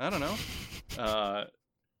guns. I don't know.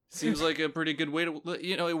 Seems like a pretty good way to,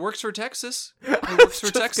 it works for Texas. It works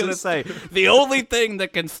for Texas. Gonna say the only thing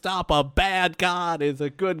that can stop a bad god is a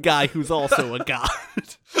good guy who's also a god.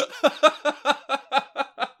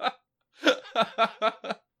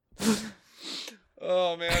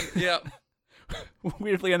 Oh man, yeah.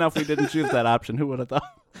 Weirdly enough, we didn't choose that option. Who would have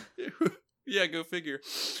thought? Yeah, go figure.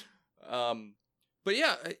 But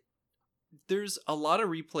yeah, there's a lot of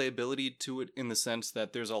replayability to it in the sense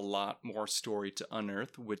that there's a lot more story to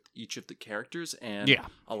unearth with each of the characters, and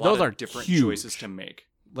a lot of different choices to make.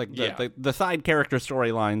 Like the side character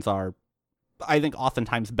storylines are, I think,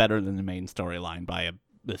 oftentimes better than the main storyline by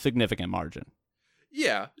a significant margin.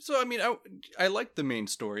 Yeah, so I mean, I liked the main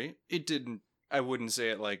story. I wouldn't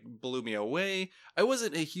say it like blew me away. I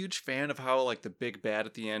wasn't a huge fan of how like the big bad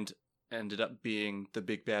at the end ended up being the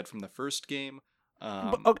big bad from the first game.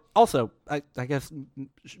 But also, I guess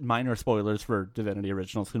minor spoilers for Divinity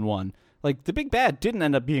Original Sin 1. Like, the big bad didn't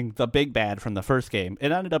end up being the big bad from the first game.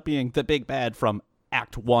 It ended up being the big bad from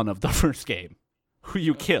Act 1 of the first game, who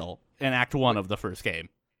you kill in Act 1 of the first game.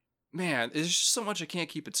 Man, there's just so much I can't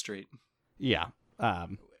keep it straight. Yeah. Are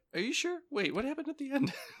you sure? Wait, what happened at the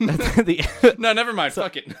end? No, never mind.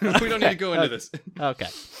 Fuck it. We don't need to go into this. Okay.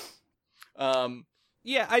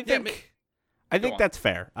 Yeah, I think that's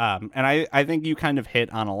fair. And I think you kind of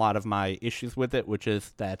hit on a lot of my issues with it, which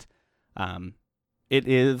is that it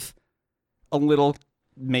is a little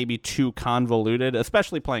maybe too convoluted,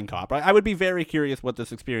 especially playing co-op. I would be very curious what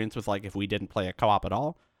this experience was like if we didn't play a co-op at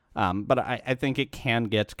all. But I think it can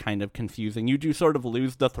get kind of confusing. You do sort of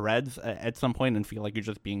lose the threads at some point and feel like you're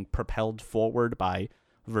just being propelled forward by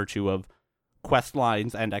virtue of quest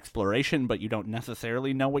lines and exploration, but you don't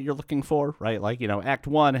necessarily know what you're looking for, right? Like, Act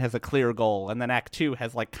 1 has a clear goal, and then Act 2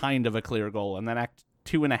 has, like, kind of a clear goal, and then Act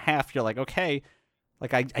 2.5, you're like, okay,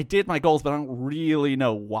 like, I did my goals, but I don't really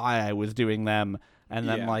know why I was doing them, and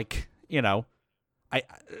then,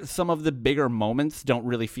 some of the bigger moments don't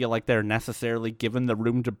really feel like they're necessarily given the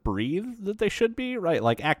room to breathe that they should be, right?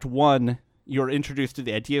 Like, Act 1, you're introduced to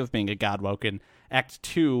the idea of being a Godwoken. Act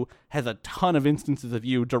 2 has a ton of instances of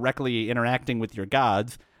you directly interacting with your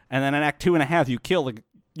gods, and then in Act 2.5,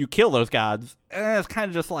 you kill those gods, and it's kind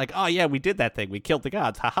of just like, oh yeah, we did that thing, we killed the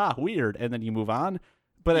gods, haha, weird, and then you move on.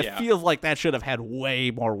 But it feels like that should have had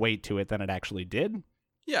way more weight to it than it actually did.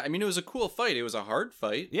 Yeah, I mean, it was a cool fight. It was a hard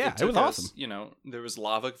fight. Yeah, it was awesome. There was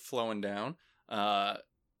lava flowing down,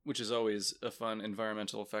 which is always a fun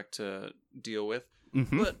environmental effect to deal with.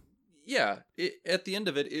 Mm-hmm. But yeah, at the end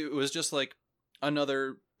of it, it was just like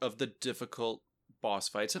another of the difficult boss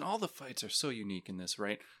fights, and all the fights are so unique in this,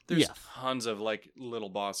 right? There's tons of like little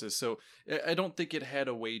bosses, so I don't think it had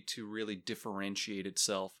a way to really differentiate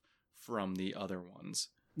itself from the other ones.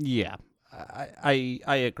 Yeah, I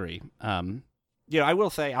agree. I will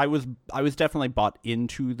say I was definitely bought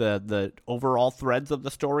into the overall threads of the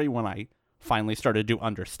story when I finally started to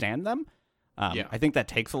understand them. I think that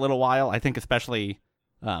takes a little while. I think especially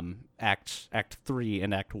Act 3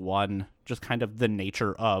 and Act 1, just kind of the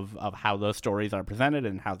nature of how those stories are presented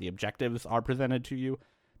and how the objectives are presented to you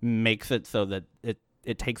makes it so that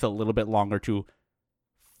it takes a little bit longer to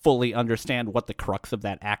fully understand what the crux of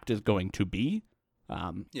that act is going to be.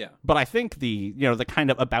 But I think the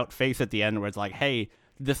kind of about face at the end where it's like, hey,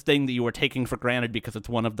 this thing that you were taking for granted because it's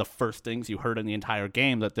one of the first things you heard in the entire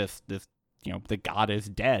game, that this the god is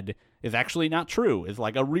dead, is actually not true, is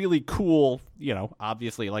like a really cool,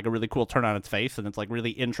 obviously like a really cool turn on its face, and it's like really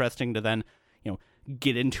interesting to then,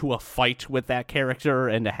 get into a fight with that character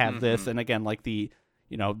and to have this, and again, like the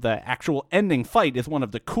actual ending fight is one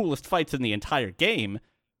of the coolest fights in the entire game,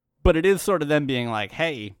 but it is sort of them being like,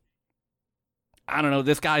 hey, I don't know,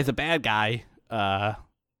 this guy's a bad guy,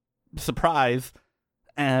 surprise,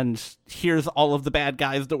 and here's all of the bad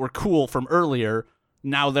guys that were cool from earlier,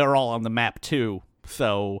 now they're all on the map too,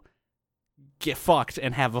 so get fucked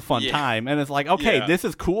and have a fun time. And it's like, okay, this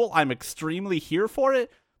is cool, I'm extremely here for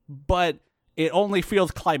it, but it only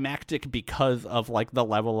feels climactic because of like the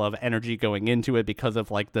level of energy going into it, because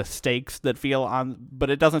of like the stakes that feel on, but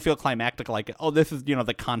it doesn't feel climactic like, oh, this is,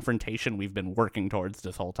 the confrontation we've been working towards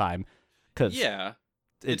this whole time. Cause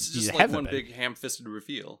it's just like one big ham-fisted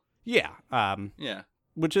reveal. Yeah. Yeah.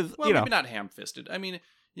 Which is, well, maybe not ham-fisted. I mean,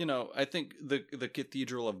 I think the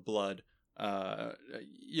Cathedral of Blood, that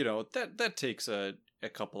takes a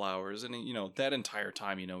couple hours, and that entire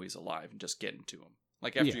time he's alive and just getting to him.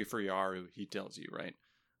 Like after you free Aru, he tells you, right?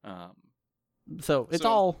 So it's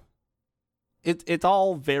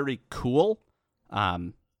all very cool,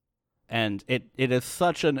 and it is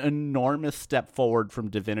such an enormous step forward from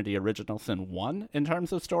Divinity Original Sin 1 in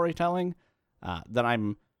terms of storytelling, that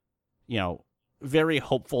I'm, very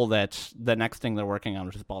hopeful that the next thing they're working on,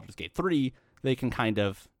 which is Baldur's Gate 3, they can kind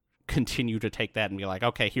of continue to take that and be like,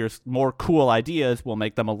 okay, here's more cool ideas. We'll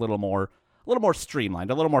make them a little more streamlined,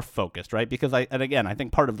 a little more focused, right? Because I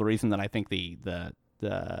think part of the reason that I think the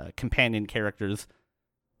companion characters,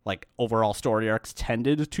 like, overall story arcs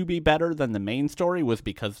tended to be better than the main story was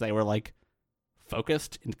because they were like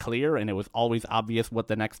focused and clear, and it was always obvious what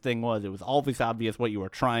the next thing was. It was always obvious what you were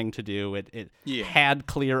trying to do. It had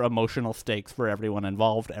clear emotional stakes for everyone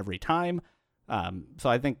involved every time. So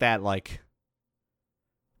I think that like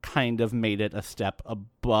kind of made it a step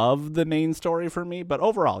above the main story for me. But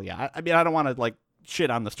overall, yeah, I mean, I don't want to like shit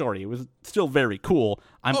on the story. It was still very cool.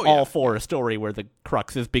 I'm all for a story where the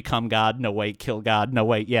crux is become God. No, wait, kill God. No,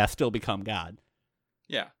 wait, yeah, still become God.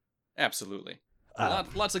 Yeah, absolutely.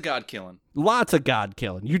 Lots of God killing. Lots of God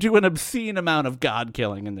killing. You do an obscene amount of God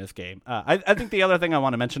killing in this game. I think the other thing I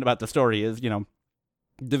want to mention about the story is,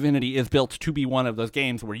 Divinity is built to be one of those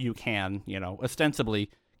games where you can,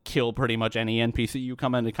 ostensibly kill pretty much any NPC you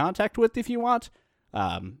come into contact with if you want.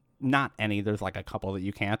 Not any. There's like a couple that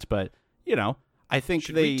you can't, but, I think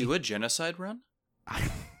Should we do a genocide run?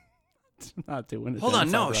 I'm not doing it. Hold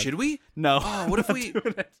on, no. Run. Should we? No. Oh, what if we...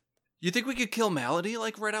 You think we could kill Malady,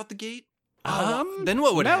 like, right out the gate? Then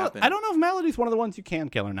what would happen? I don't know if Malady's one of the ones you can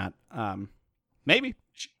kill or not. Maybe.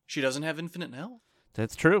 She doesn't have infinite health.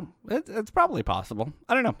 That's true. It's probably possible.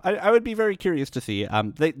 I don't know. I would be very curious to see.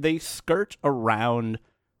 They skirt around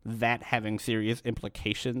that having serious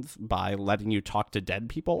implications by letting you talk to dead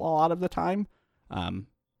people a lot of the time.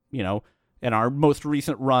 In our most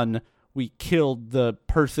recent run, we killed the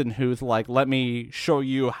person who's like, let me show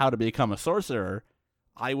you how to become a sorcerer.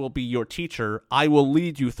 I will be your teacher. I will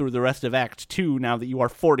lead you through the rest of Act 2 now that you are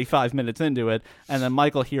 45 minutes into it. And then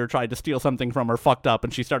Michael here tried to steal something from her, fucked up,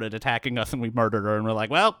 and she started attacking us, and we murdered her. And we're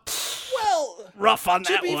like, well, rough on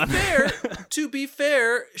that one. To be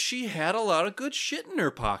fair, she had a lot of good shit in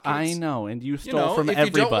her pockets. I know, and you stole from everybody.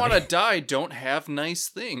 If you don't want to die, don't have nice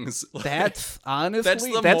things. That's honestly... That's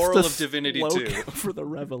the moral of Divinity 2. For the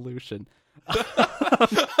revolution.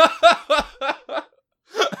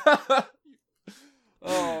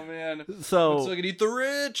 Oh man! So I can eat the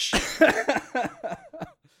rich.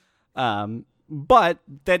 But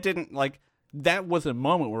that didn't like. That was a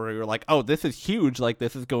moment where we were like, "Oh, this is huge! Like,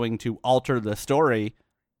 this is going to alter the story."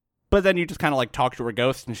 But then you just kind of like talk to her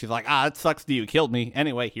ghost, and she's like, "It sucks that you killed me.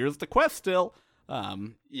 Anyway, here's the quest still."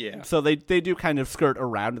 Yeah. So they do kind of skirt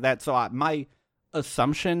around that. So my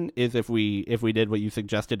assumption is if we did what you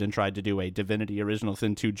suggested and tried to do a Divinity Original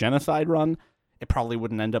Sin 2 genocide run, it probably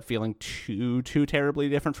wouldn't end up feeling too terribly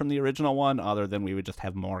different from the original one, other than we would just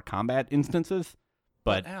have more combat instances.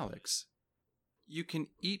 But Alex, you can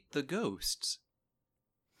eat the ghosts.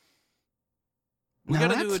 We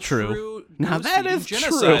gotta do a true now that is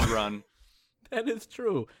genocide true. Run. That is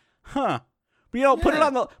true, huh? Put it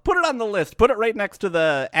on the list. Put it right next to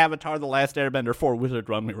the Avatar: The Last Airbender 4 Wizard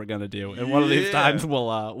run we were gonna do, and one of these times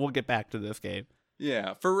we'll get back to this game.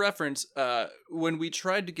 Yeah, for reference, when we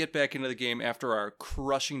tried to get back into the game after our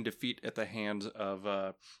crushing defeat at the hands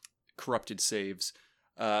of corrupted saves,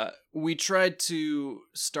 we tried to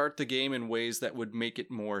start the game in ways that would make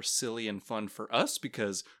it more silly and fun for us,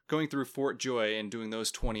 because going through Fort Joy and doing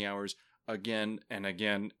those 20 hours again and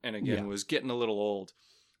again and again was getting a little old.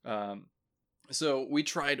 So we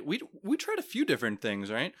tried a few different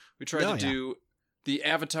things, right? We tried to do the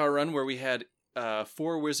Avatar run where we had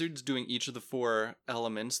 4 wizards doing each of the 4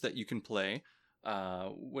 elements that you can play.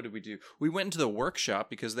 What did we do? We went into the workshop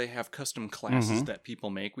because they have custom classes that people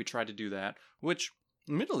make. We tried to do that, which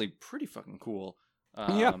admittedly pretty fucking cool.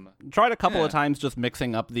 Tried a couple of times just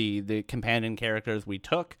mixing up the companion characters we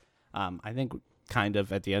took. I think kind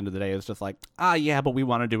of at the end of the day it's just like, but we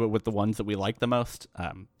want to do it with the ones that we like the most.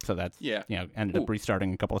 So that's ended up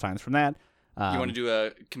restarting a couple of times from that. You want to do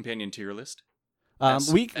a companion tier list?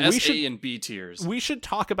 We should A and B tiers. We should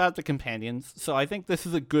talk about the companions, so I think this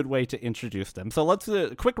is a good way to introduce them. So let's do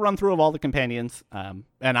a quick run through of all the companions, and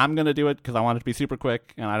I'm going to do it because I want it to be super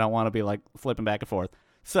quick, and I don't want to be like flipping back and forth.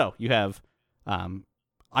 So you have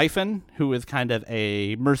Ifen, who is kind of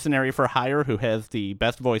a mercenary for hire, who has the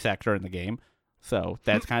best voice actor in the game, so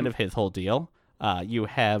that's kind of his whole deal. You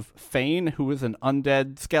have Fane, who is an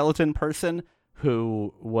undead skeleton person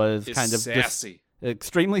who was kind of sassy.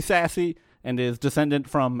 Extremely sassy, and is descendant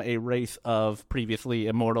from a race of previously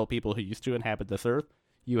immortal people who used to inhabit this earth.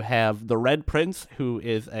 You have the Red Prince, who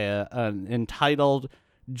is an entitled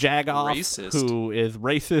jagoff who is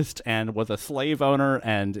racist and was a slave owner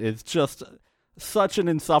and is just such an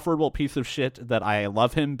insufferable piece of shit that I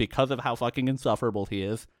love him because of how fucking insufferable he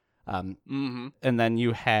is. And then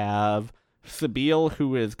you have Sabille,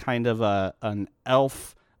 who is kind of an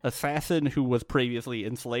elf assassin who was previously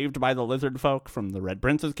enslaved by the lizard folk from the Red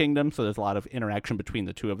Prince's kingdom, so there's a lot of interaction between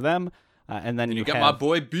the two of them. And then you got my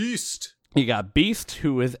boy Beast. You got Beast,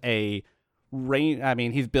 who is he's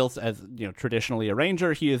built as, traditionally a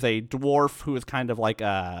ranger. He is a dwarf who is kind of like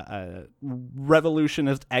a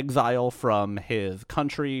revolutionist exile from his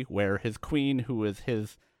country, where his queen, who is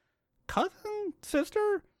his cousin,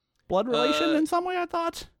 sister, blood relation in some way, I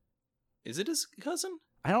thought. Is it his cousin?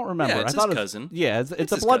 I don't remember. Yeah, it's his cousin.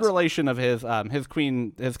 It's a blood relation of his. His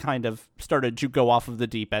queen has kind of started to go off of the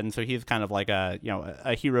deep end, so he's kind of like a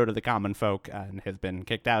hero to the common folk, and has been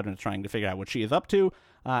kicked out and is trying to figure out what she is up to.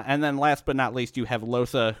 And then last but not least, you have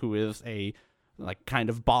Lohse, who is a kind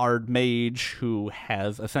of bard mage who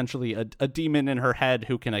has essentially a demon in her head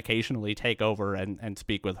who can occasionally take over and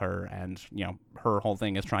speak with her, and her whole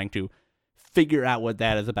thing is trying to figure out what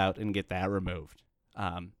that is about and get that removed.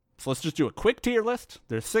 So let's just do a quick tier list.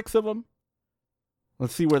 There's 6 of them.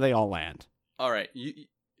 Let's see where they all land. All right.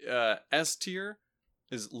 S tier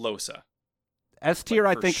is Lohse. S tier,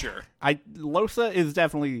 I think. Sure. Lohse is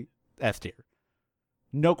definitely S tier.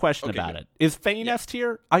 No question about it. Is Fane S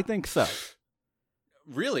tier? I think so.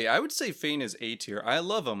 Really? I would say Fane is A tier. I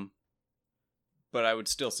love him, but I would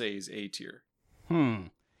still say he's A tier.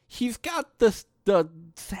 He's got the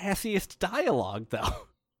sassiest dialogue, though.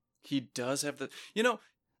 He does have the...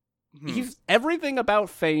 He's everything about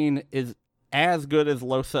Fane is as good as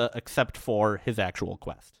Lohse, except for his actual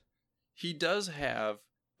quest. He does have,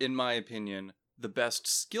 in my opinion, the best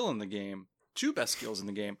skill in the game, 2 best skills in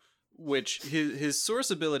the game, which his source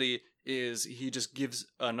ability is he just gives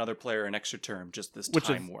another player an extra turn, just this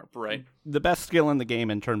time warp, right? The best skill in the game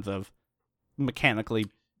in terms of mechanically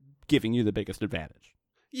giving you the biggest advantage.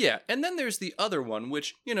 Yeah, and then there's the other one,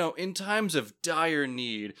 which, in times of dire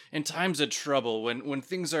need, in times of trouble, when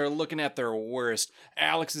things are looking at their worst,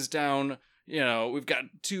 Alex is down, we've got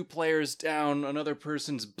 2 players down, another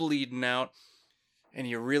person's bleeding out, and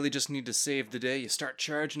you really just need to save the day. You start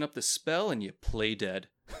charging up the spell, and you play dead.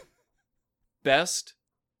 Best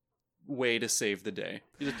way to save the day.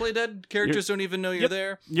 You just play dead, characters don't even know you're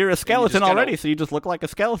there. You're a skeleton already, so you just look like a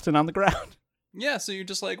skeleton on the ground. Yeah, so you're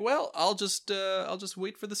just like, well, I'll just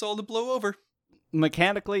wait for this all to blow over.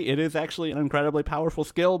 Mechanically, it is actually an incredibly powerful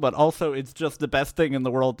skill, but also it's just the best thing in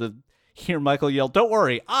the world to hear Michael yell, "Don't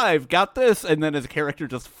worry, I've got this," and then his character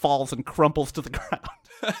just falls and crumples to the ground.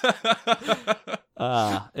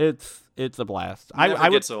 It's a blast. Never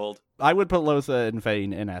gets old. I would put Lohse and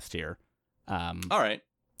Fane in S tier. All right.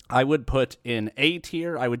 I would put in A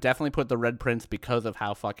tier. I would definitely put the Red Prince because of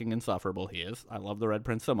how fucking insufferable he is. I love the Red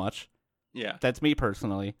Prince so much. Yeah. That's me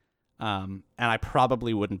personally. And I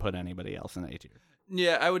probably wouldn't put anybody else in A tier.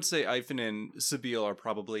 Yeah, I would say Ifen and Sabille are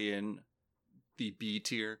probably in the B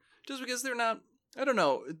tier. Just because they're not, I don't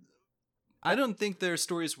know. I don't think their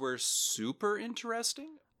stories were super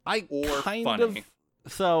interesting or funny.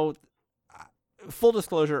 So, full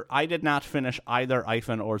disclosure, I did not finish either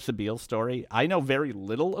Ifen or Sabille's story. I know very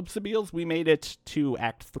little of Sabille's. We made it to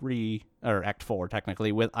Act 3, or Act 4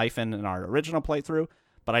 technically, with Ifen in our original playthrough.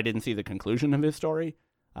 But I didn't see the conclusion of his story.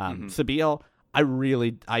 Sabille,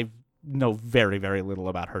 I know very, very little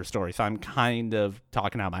about her story, so I'm kind of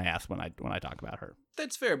talking out my ass when I talk about her.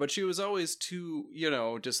 That's fair, but she was always too,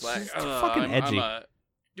 just like, she's too fucking edgy.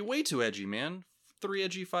 You're way too edgy, man. 3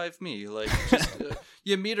 edgy, 5 me. Like, just,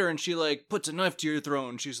 you meet her and she puts a knife to your throat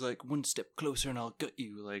and she's like, 1 step closer and I'll gut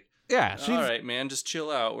you. Like, yeah, she's all right, man, just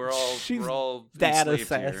chill out. We're all that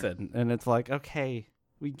assassin, here. And it's like, okay.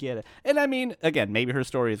 We get it. And I mean, again, maybe her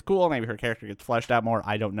story is cool. Maybe her character gets fleshed out more.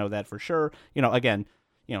 I don't know that for sure. Again,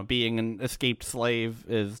 being an escaped slave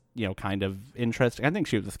is, kind of interesting. I think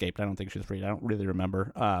she was escaped. I don't think she was freed. I don't really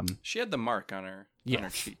remember. She had the mark on her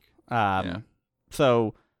cheek.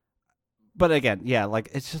 So, but again, yeah, like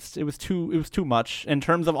it was too much in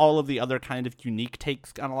terms of all of the other kind of unique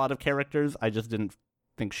takes on a lot of characters. I just didn't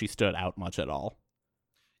think she stood out much at all.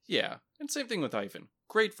 Yeah, and same thing with Ivan.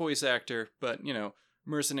 Great voice actor, but,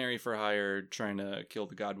 mercenary for hire, trying to kill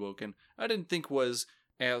the Godwoken. I didn't think was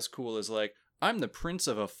as cool as, like, I'm the prince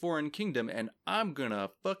of a foreign kingdom, and I'm gonna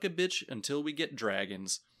fuck a bitch until we get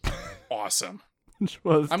dragons. Awesome.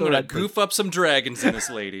 I'm gonna goof up some dragons in this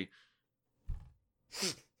lady.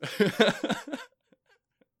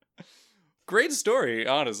 Great story,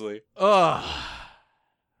 honestly. Ugh.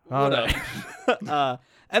 What up?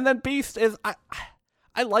 And then Beast is...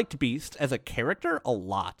 I liked Beast as a character a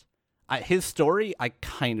lot. His story, I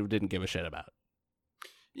kind of didn't give a shit about.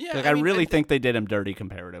 Yeah, like, I really think they did him dirty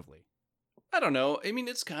comparatively. I don't know. I mean,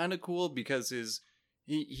 it's kind of cool because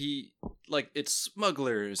he like, it's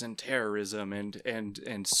smugglers and terrorism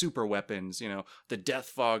and super weapons. The death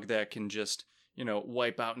fog that can just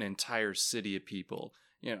wipe out an entire city of people.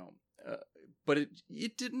 But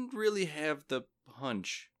it didn't really have the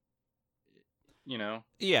punch.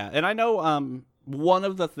 Yeah, and I know one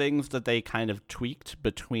of the things that they kind of tweaked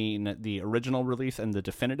between the original release and the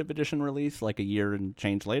definitive edition release, like a year and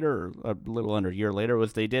change later, or a little under a year later,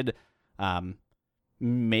 was they did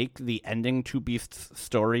make the ending to Beast's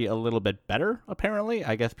story a little bit better, apparently.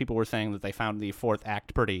 I guess people were saying that they found the fourth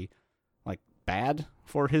act pretty, like, bad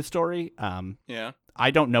for his story. Yeah. I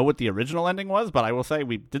don't know what the original ending was, but I will say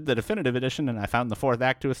we did the definitive edition, and I found the fourth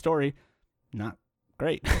act to a story not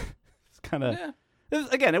great. It's kind of... Yeah.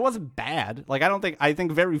 Again, it wasn't bad. Like, I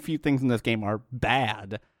think very few things in this game are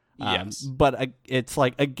bad. Yes. But it's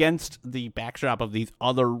like against the backdrop of these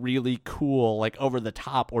other really cool, like over the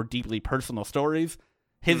top or deeply personal stories,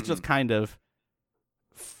 his just kind of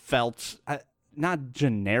felt not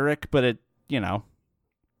generic, but it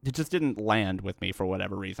just didn't land with me for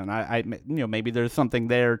whatever reason. I maybe there's something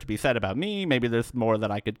there to be said about me. Maybe there's more that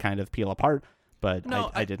I could kind of peel apart, but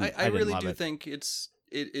no, I didn't. I really do it. think it's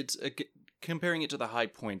comparing it to the high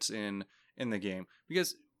points in the game,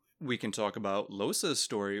 because we can talk about Lohse's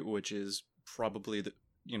story, which is probably the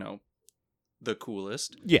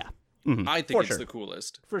coolest. Yeah, I think it's the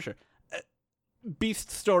coolest for sure.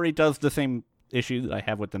 Beast's story does the same issue that I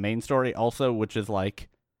have with the main story, also, which is like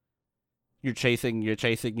you're chasing. You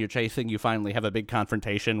finally have a big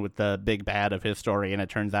confrontation with the big bad of his story, and it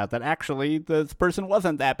turns out that actually this person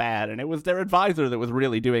wasn't that bad, and it was their advisor that was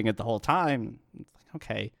really doing it the whole time. It's like,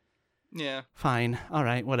 okay. Yeah. Fine. All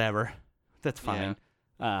right. Whatever. That's fine.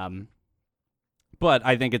 Yeah. But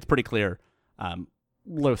I think it's pretty clear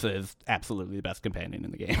Lohse is absolutely the best companion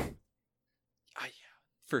in the game. Yeah,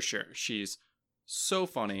 for sure. She's so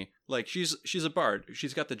funny. Like, she's a bard.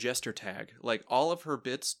 She's got the jester tag. Like, all of her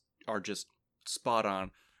bits are just spot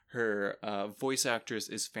on. Her voice actress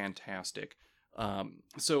is fantastic.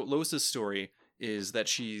 So Lohse's story is that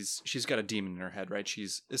she's got a demon in her head, right?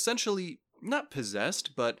 She's essentially not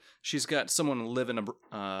possessed, but she's got someone living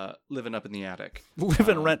up in the attic,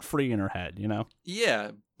 living rent free in her head. Yeah,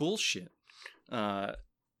 bullshit. And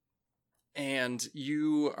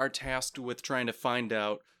you are tasked with trying to find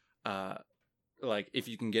out, like, if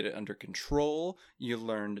you can get it under control. You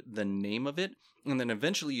learned the name of it, and then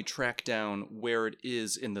eventually you track down where it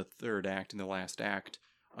is in the third act, in the last act,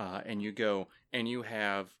 and you go and you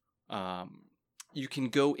have. You can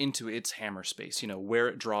go into its hammer space, where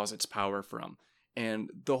it draws its power from. And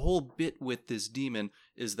the whole bit with this demon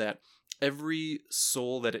is that every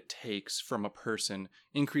soul that it takes from a person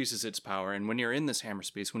increases its power. And when you're in this hammer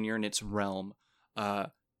space, when you're in its realm,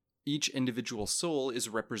 each individual soul is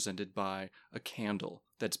represented by a candle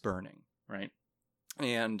that's burning, right?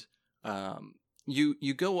 And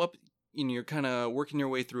you go up and you're kind of working your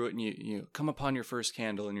way through it, and you come upon your first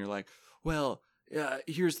candle, and you're like, well,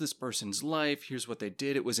 here's this person's life, here's what they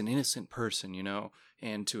did, it was an innocent person,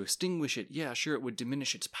 and to extinguish it, yeah, sure, it would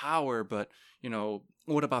diminish its power, but,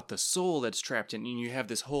 what about the soul that's trapped in? And you have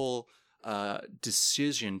this whole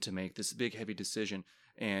decision to make, this big, heavy decision,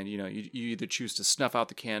 and, you either choose to snuff out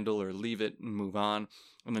the candle or leave it and move on,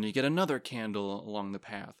 and then you get another candle along the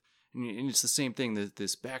path, and it's the same thing,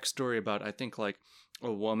 this backstory about, I think, like,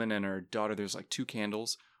 a woman and her daughter, there's, like, 2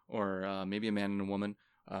 candles, or maybe a man and a woman,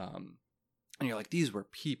 and you're like, these were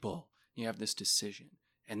people. You have this decision.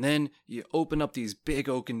 And then you open up these big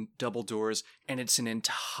oaken double doors, and it's an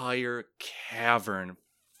entire cavern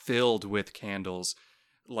filled with candles.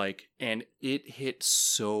 Like, and it hit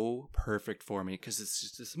so perfect for me because it's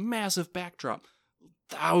just this massive backdrop.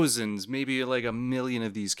 Thousands, maybe like 1 million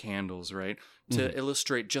of these candles, right? To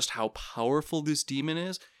illustrate just how powerful this demon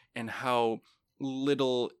is and how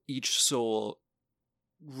little each soul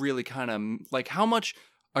really kind of, like, how much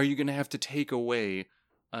are you going to have to take away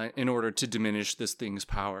in order to diminish this thing's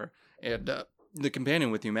power. And the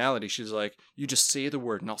companion with humanity, she's like, you just say the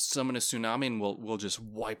word and I'll summon a tsunami and we'll just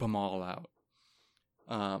wipe them all out.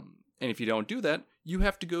 And if you don't do that, you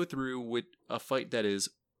have to go through with a fight that is,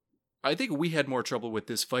 I think we had more trouble with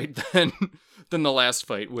this fight than the last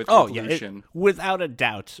fight with Lucian. Yeah, without a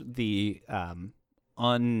doubt, the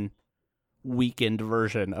unweakened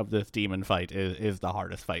version of this demon fight is the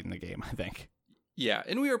hardest fight in the game, I think. Yeah,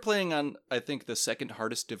 and we were playing on, I think, the second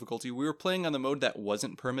hardest difficulty. We were playing on the mode that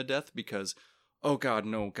wasn't permadeath because, oh god,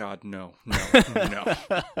 no, no.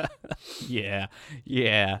 Yeah,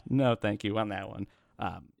 no thank you on that one.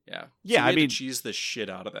 Yeah, so I mean, cheese the shit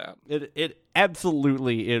out of that. It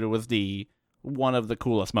absolutely, it was one of the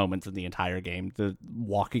coolest moments in the entire game, the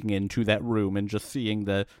walking into that room and just seeing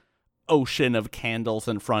the ocean of candles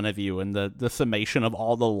in front of you and the summation of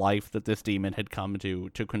all the life that this demon had come to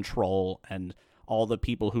control and all the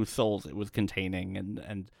people whose souls it was containing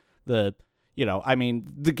and the, I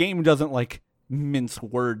mean, the game doesn't like mince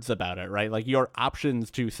words about it, right? Like your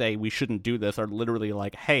options to say we shouldn't do this are literally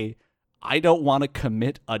like, hey, I don't want to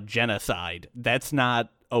commit a genocide. That's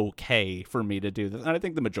not okay for me to do this. And I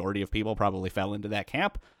think the majority of people probably fell into that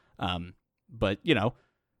camp. But,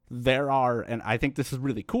 there are, and I think this is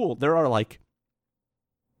really cool, there are like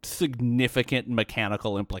significant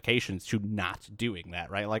mechanical implications to not doing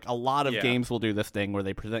that, right? Like a lot of games will do this thing where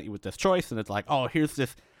they present you with this choice and it's like, oh, here's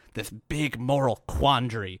this big moral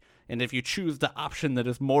quandary. And if you choose the option that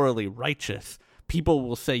is morally righteous, people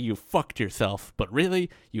will say you fucked yourself, but really,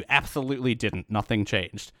 you absolutely didn't. Nothing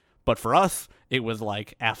changed. But for us, it was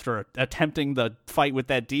like after attempting the fight with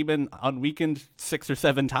that demon unweakened 6 or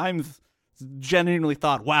 7 times, genuinely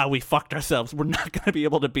thought, wow, we fucked ourselves. We're not going to be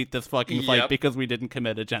able to beat this fucking fight because we didn't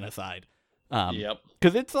commit a genocide.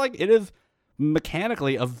 Because it's like, it is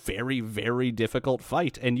mechanically a very, very difficult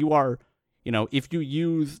fight. And you are, if you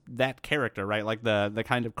use that character, right, like the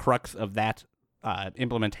kind of crux of that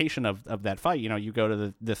implementation of that fight, you go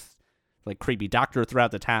to this like creepy doctor throughout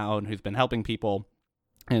the town who's been helping people,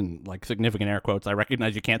 in like significant air quotes. I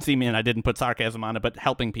recognize you can't see me and I didn't put sarcasm on it, but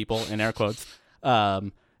helping people in air quotes.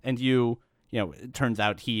 And it turns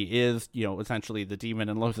out he is, essentially the demon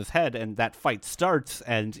in Los's head, and that fight starts,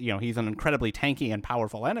 and, he's an incredibly tanky and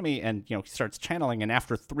powerful enemy, and, he starts channeling, and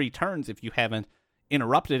after 3 turns, if you haven't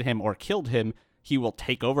interrupted him or killed him, he will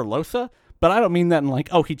take over Losa. But I don't mean that in like,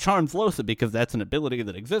 oh, he charms Losa, because that's an ability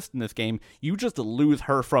that exists in this game. You just lose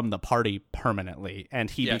her from the party permanently, and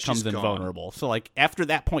he becomes invulnerable. So, like, after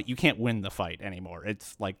that point, you can't win the fight anymore.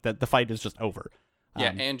 It's like the fight is just over.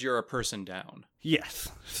 Yeah, and you're a person down. Yes.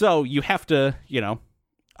 So you have to,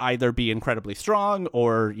 either be incredibly strong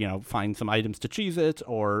or, find some items to cheese it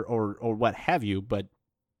or what have you. But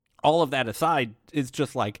all of that aside, is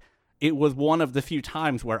just like, it was one of the few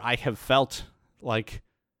times where I have felt like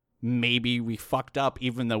maybe we fucked up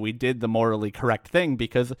even though we did the morally correct thing,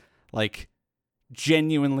 because, like,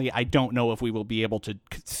 genuinely, I don't know if we will be able to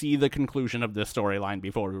see the conclusion of this storyline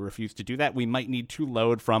before we refuse to do that. We might need to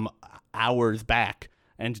load from hours back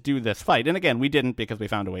and do this fight. And again, we didn't, because we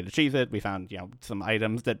found a way to cheese it. We found, some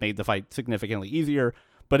items that made the fight significantly easier.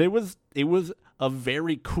 But it was a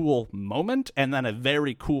very cool moment, and then a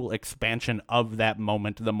very cool expansion of that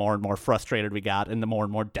moment the more and more frustrated we got and the more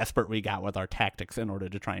and more desperate we got with our tactics in order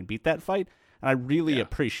to try and beat that fight. And I really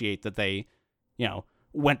appreciate that they,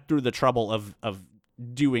 went through the trouble of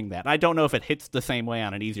doing that. I don't know if it hits the same way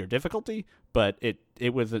on an easier difficulty, but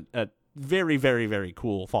it was a very, very, very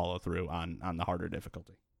cool follow through on the harder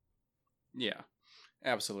difficulty. Yeah,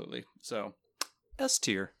 absolutely. So, S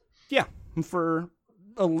tier. Yeah, for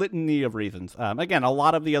a litany of reasons. Again, a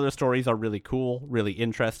lot of the other stories are really cool, really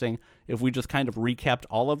interesting. If we just kind of recapped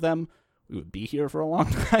all of them, we would be here for a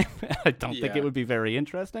long time. I don't think it would be very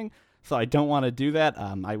interesting, so I don't want to do that.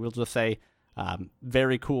 I will just say,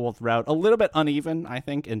 very cool throughout. A little bit uneven, I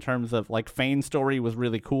think, in terms of, like, Fane's story was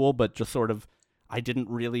really cool, but just sort of, I didn't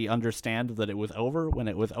really understand that it was over when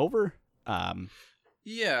it was over.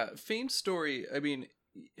 Yeah, Fane's story, I mean,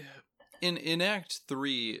 in Act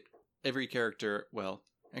 3, every character, well,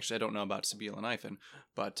 actually I don't know about Sabine and Ivan,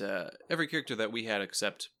 but every character that we had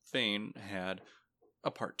except Fane had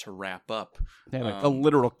a part to wrap up. They had a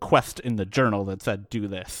literal quest in the journal that said, do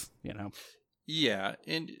this, Yeah,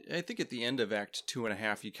 and I think at the end of Act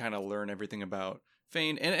 2.5, you kind of learn everything about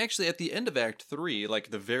Fane. And actually, at the end of Act 3, like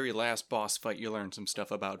the very last boss fight, you learn some stuff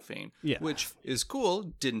about Fane. Yeah. Which is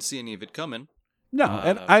cool. Didn't see any of it coming. No,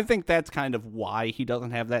 and I think that's kind of why he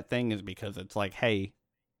doesn't have that thing, is because it's like, hey,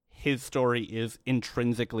 his story is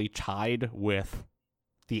intrinsically tied with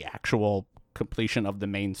the actual completion of the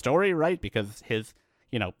main story, right? Because his,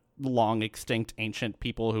 long extinct ancient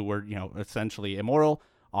people who were, essentially immoral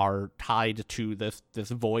are tied to this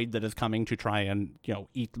void that is coming to try and, you know,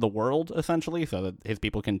 eat the world, essentially, so that his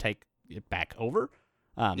people can take it back over.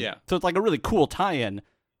 So it's like a really cool tie-in,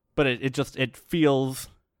 but it feels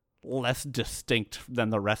less distinct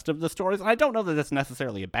than the rest of the stories. And I don't know that that's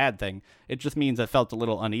necessarily a bad thing. It just means it felt a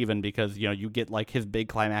little uneven because, you know, you get like his big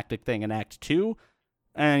climactic thing in Act 2,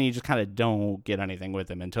 and you just kind of don't get anything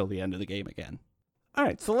with him until the end of the game again. All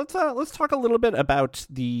right, so let's talk a little bit about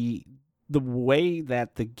the way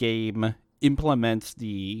that the game implements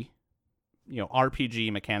the, you know,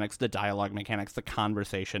 RPG mechanics, the dialogue mechanics, the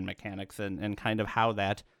conversation mechanics, and kind of how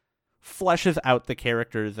that fleshes out the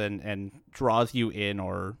characters and draws you in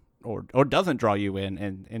or doesn't draw you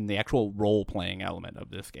in the actual role-playing element of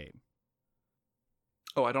this game.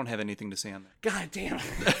 Oh, I don't have anything to say on that. God damn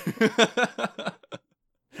it.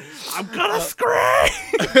 I'm gonna scream!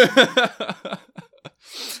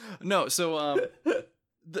 No, so,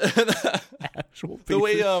 Actual the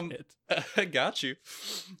way, shit. I got you.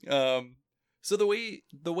 So the way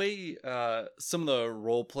some of the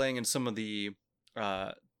role-playing and some of the,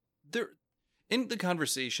 there in the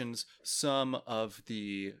conversations, some of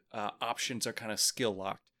the options are kind of skill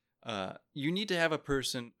locked. You need to have a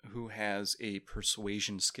person who has a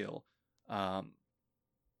persuasion skill, and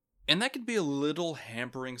that can be a little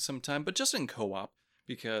hampering sometimes, but just in co-op,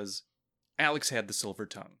 because Alex had the silver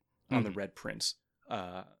tongue on the Red Prince.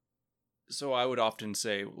 So I would often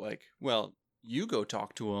say, like, well, you go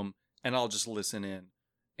talk to him and I'll just listen in.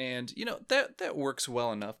 And, you know, that works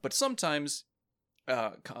well enough, but sometimes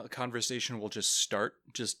conversation will just start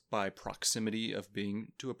just by proximity of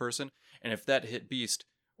being to a person. And if that hit Beast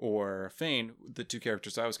or Fane, the two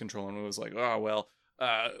characters I was controlling, it was like, oh, well,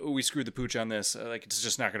 we screwed the pooch on this. Like, it's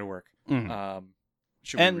just not going to work.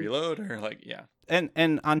 Should we reload? Or like, yeah.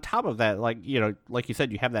 And on top of that, like, you know, like you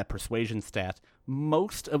said, you have that persuasion stat.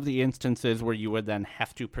 Most of the instances where you would then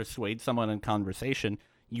have to persuade someone in conversation,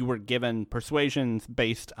 you were given persuasions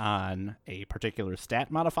based on a particular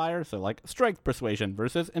stat modifier. So like strength persuasion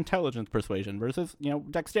versus intelligence persuasion versus, you know,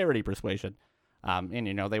 dexterity persuasion. And,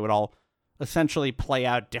 you know, they would all essentially play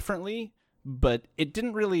out differently, but it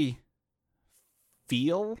didn't really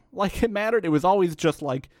feel like it mattered. It was always just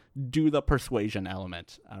like, do the persuasion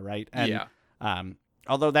element, right? And,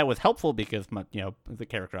 although that was helpful because, you know, the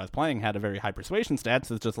character I was playing had a very high persuasion stat,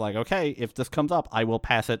 so it's just like, okay, if this comes up, I will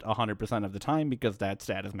pass it 100% of the time because that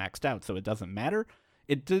stat is maxed out, so it doesn't matter.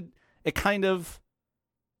 It kind of,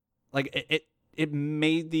 like, it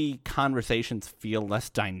made the conversations feel less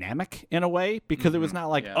dynamic in a way, because it was not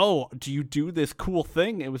like, oh, do you do this cool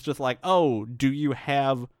thing? It was just like, oh, do you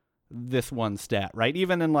have this one stat, right?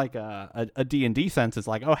 Even in like a D&D sense, it's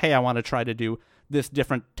like, oh, hey, I want to try to do this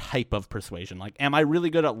different type of persuasion. Like, am I really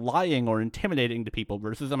good at lying or intimidating to people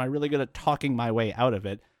versus am I really good at talking my way out of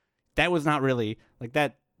it? That was not really, like,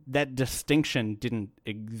 that distinction didn't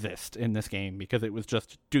exist in this game because it was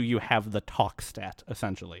just, do you have the talk stat,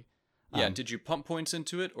 essentially? Yeah, did you pump points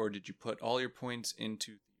into it or did you put all your points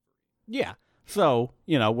into... Yeah, so,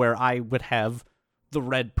 you know, where I would have the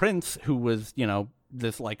Red Prince, who was, you know,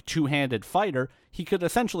 this like two-handed fighter, he could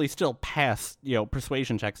essentially still pass, you know,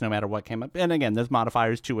 persuasion checks no matter what came up. And again, there's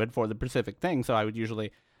modifiers to it for the specific thing, so I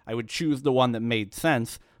would choose the one that made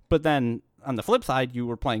sense. But then on the flip side, you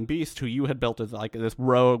were playing Beast, who you had built as like this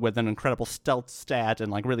rogue with an incredible stealth stat and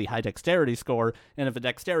like really high dexterity score. And if a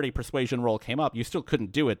dexterity persuasion roll came up, you still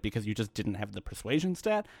couldn't do it because you just didn't have the persuasion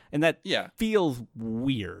stat. And that feels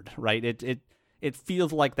weird, right? It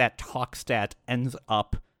feels like that talk stat ends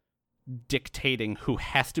up dictating who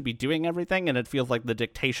has to be doing everything, and it feels like the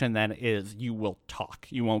dictation then is you will talk.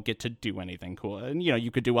 You won't get to do anything cool. And, you know, you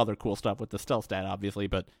could do other cool stuff with the stealth stat, obviously,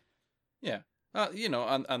 but... Yeah. You know,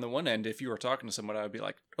 on the one end, if you were talking to someone, I would be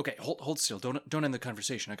like, okay, hold still. Don't end the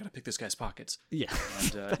conversation. I gotta pick this guy's pockets. Yeah.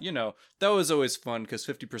 And, you know, that was always fun, because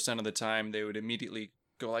 50% of the time, they would immediately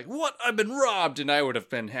go like, what? I've been robbed! And I would have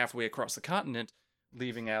been halfway across the continent,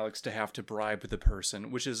 leaving Alex to have to bribe the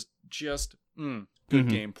person, which is just... good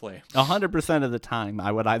gameplay. 100% of the time,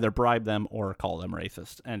 I would either bribe them or call them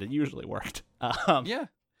racist, and it usually worked. Yeah,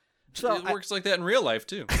 so it works like that in real life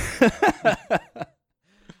too.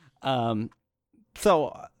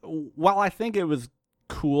 So while I think it was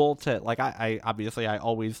cool to like, I obviously I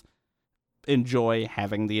always enjoy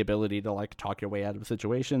having the ability to like talk your way out of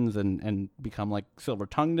situations and become like silver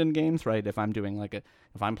tongued in games, right? If I'm doing like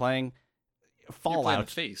if I'm playing Fallout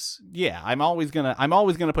face. Yeah, I'm always gonna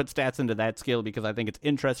put stats into that skill because I think it's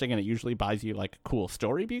interesting and it usually buys you like cool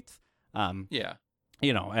story beats. Yeah.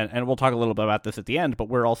 You know, and we'll talk a little bit about this at the end, but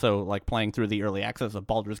we're also like playing through the early access of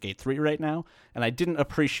Baldur's Gate 3 right now, and I didn't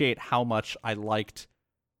appreciate how much I liked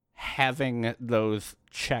having those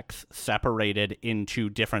checks separated into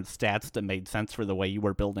different stats that made sense for the way you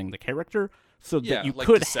were building the character, so that you like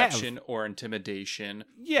could deception have or intimidation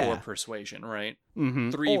Yeah. or persuasion, right?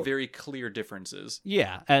 Mhm. Three Or- very clear differences.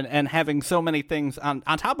 Yeah, and having so many things on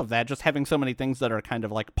top of that, just having so many things that are kind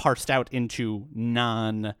of like parsed out into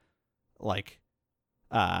non, like,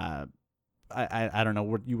 I don't know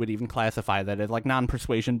what you would even classify that as, like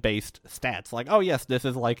non-persuasion based stats. Like, oh yes, this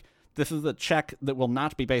is a check that will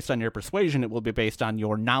not be based on your persuasion. It will be based on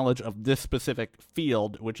your knowledge of this specific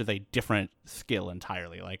field, which is a different skill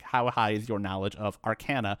entirely. Like, how high is your knowledge of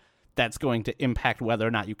Arcana? That's going to impact whether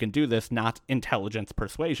or not you can do this, not intelligence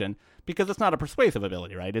persuasion, because it's not a persuasive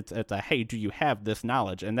ability, right? It's a, hey, do you have this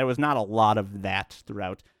knowledge? And there was not a lot of that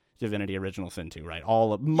throughout Divinity Original Sin 2, right?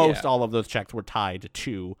 All of those checks were tied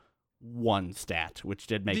to one stat, which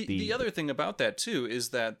did make the other thing about that too is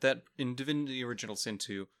that in Divinity Original Sin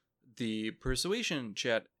 2, the persuasion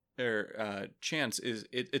chance is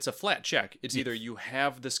it's a flat check. It's either you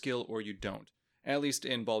have the skill or you don't. At least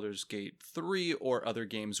in Baldur's Gate 3 or other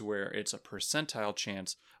games where it's a percentile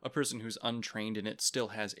chance, a person who's untrained in it still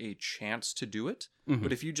has a chance to do it. Mhm.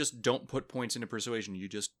 But if you just don't put points into persuasion, you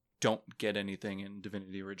just don't get anything in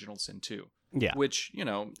Divinity Original Sin 2. Yeah. Which,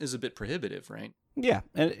 is a bit prohibitive, right? Yeah,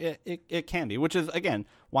 and it can be, which is, again,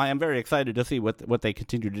 why I'm very excited to see what they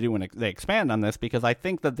continue to do when they expand on this, because I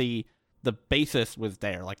think that the basis was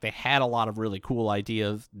there. Like, they had a lot of really cool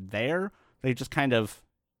ideas there. They just kind of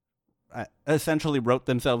essentially wrote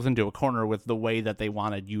themselves into a corner with the way that they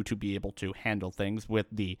wanted you to be able to handle things with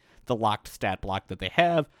the locked stat block that they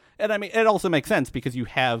have. And I mean, it also makes sense because you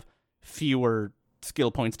have fewer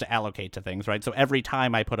skill points to allocate to things, right? So every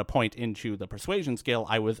time I put a point into the persuasion skill,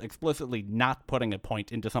 I was explicitly not putting a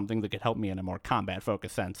point into something that could help me in a more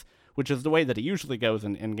combat-focused sense, which is the way that it usually goes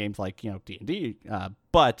in games like, D&D.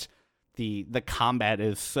 But the combat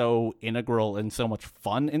is so integral and so much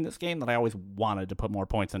fun in this game that I always wanted to put more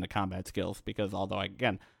points into combat skills, because although,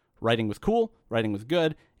 again, writing was cool, writing was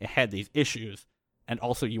good, it had these issues, and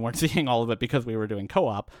also you weren't seeing all of it because we were doing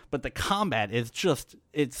co-op, but the combat is just,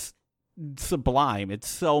 it's sublime. It's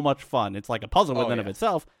so much fun. It's like a puzzle within of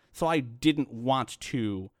itself. So I didn't want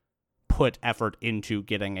to put effort into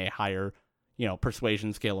getting a higher,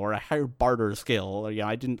 persuasion skill or a higher barter skill.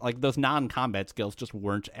 I didn't like those non-combat skills, just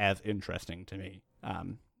weren't as interesting to me.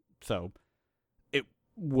 So it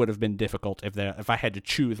would have been difficult if I had to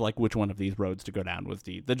choose like which one of these roads to go down, was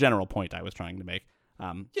the general point I was trying to make.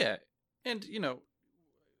 Yeah. And,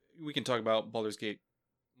 we can talk about Baldur's Gate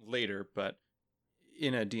later, but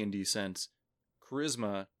in a D&D sense,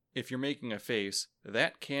 charisma, if you're making a face,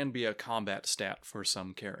 that can be a combat stat for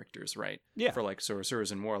some characters, right? Yeah. For like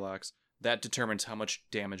sorcerers and warlocks, that determines how much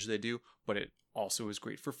damage they do, but it also is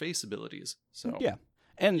great for face abilities. So yeah.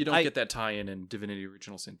 And you don't get that tie-in in Divinity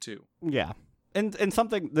Original Sin 2. Yeah. And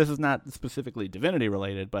something, this is not specifically Divinity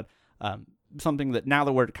related, but something that now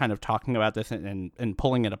that we're kind of talking about this and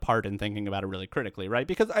pulling it apart and thinking about it really critically, right?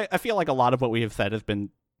 Because I feel like a lot of what we have said has been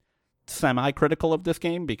semi-critical of this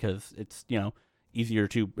game, because it's, easier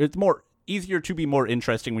to be more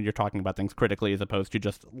interesting when you're talking about things critically as opposed to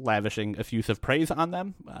just lavishing effusive praise on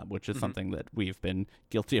them, which is something that we've been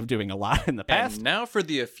guilty of doing a lot in the past. And now for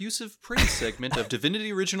the effusive praise segment of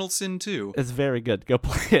Divinity Original Sin 2. It's very good. Go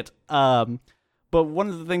play it. But one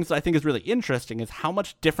of the things that I think is really interesting is how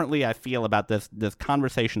much differently I feel about this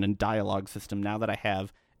conversation and dialogue system now that I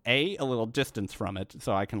have a little distance from it,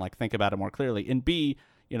 so I can like think about it more clearly, and B,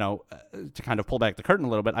 to kind of pull back the curtain a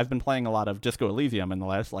little bit, I've been playing a lot of Disco Elysium in the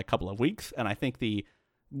last like couple of weeks, and I think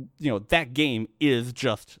that game is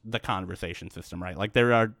just the conversation system, right? Like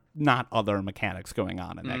there are not other mechanics going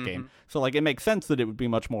on in that game. So like it makes sense that it would be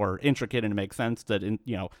much more intricate, and it makes sense that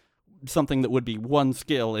something that would be one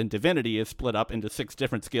skill in Divinity is split up into 6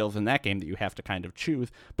 different skills in that game that you have to kind of choose.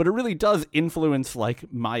 But it really does influence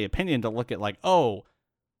like my opinion to look at like, oh,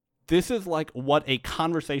 this is like what a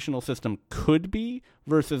conversational system could be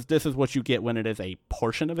versus this is what you get when it is a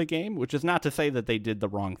portion of a game, which is not to say that they did the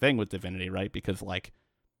wrong thing with Divinity, right? Because like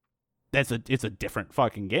it's a different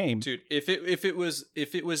fucking game. Dude, if it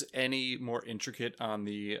was any more intricate on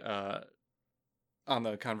the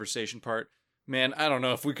conversation part, man, I don't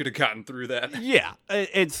know if we could have gotten through that. Yeah,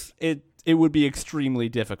 it would be extremely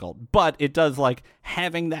difficult, but it does, like,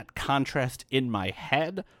 having that contrast in my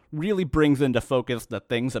head really brings into focus the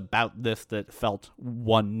things about this that felt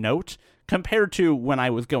one note compared to when I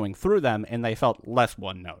was going through them and they felt less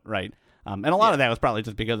one note, right? And a lot of that was probably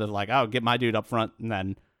just because it's like, oh, get my dude up front, and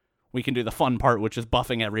then we can do the fun part, which is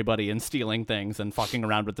buffing everybody and stealing things and fucking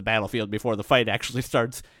around with the battlefield before the fight actually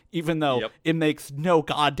starts, even though it makes no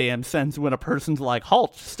goddamn sense when a person's like,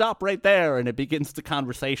 halt, stop right there, and it begins the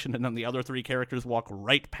conversation, and then the other three characters walk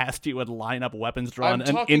right past you and line up weapons drawn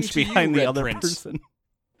an inch behind the other person.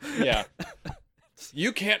 Yeah.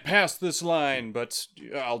 You can't pass this line, but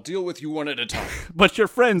I'll deal with you one at a time. But your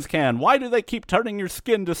friends can. Why do they keep turning your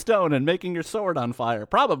skin to stone and making your sword on fire?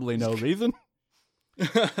 Probably no reason.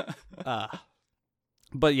 But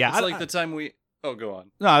yeah, it's like the time we. Oh, go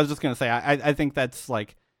on. No, I was just gonna say, I think that's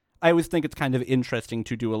like, I always think it's kind of interesting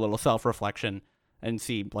to do a little self-reflection and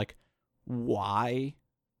see like why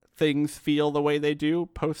things feel the way they do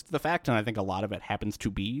post the fact, and I think a lot of it happens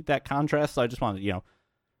to be that contrast. So I just want to,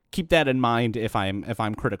 keep that in mind if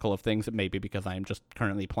I'm critical of things. It may be because I'm just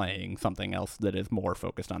currently playing something else that is more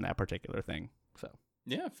focused on that particular thing. So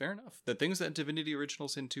yeah, fair enough. The things that Divinity Original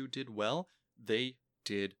Sin 2 did well, they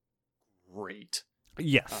did great.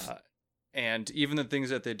 Yes. And even the things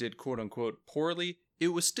that they did quote unquote poorly, it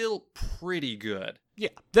was still pretty good. Yeah,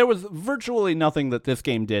 there was virtually nothing that this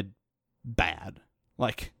game did bad.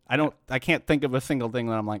 Like, I can't think of a single thing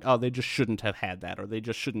that I'm like, oh, they just shouldn't have had that, or they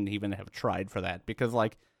just shouldn't even have tried for that, because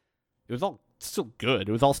like, it was all still good.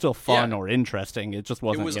 It was all still fun or interesting. It just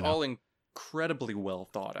wasn't. It was all incredibly well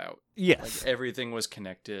thought out. Yes, like, everything was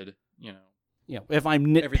connected. If I'm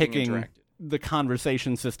nitpicking the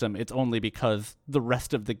conversation system, it's only because the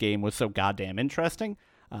rest of the game was so goddamn interesting,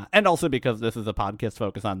 and also because this is a podcast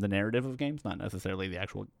focused on the narrative of games, not necessarily the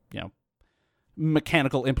actual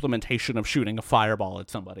mechanical implementation of shooting a fireball at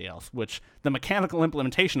somebody else, which the mechanical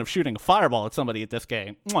implementation of shooting a fireball at somebody at this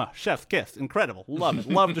game, chef's kiss, incredible, love it,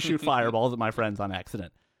 love to shoot fireballs at my friends on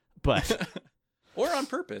accident, but or on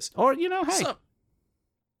purpose, or hey,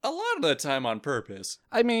 a lot of the time on purpose.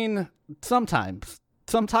 I mean, sometimes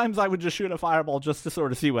I would just shoot a fireball just to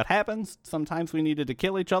sort of see what happens. Sometimes we needed to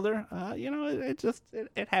kill each other.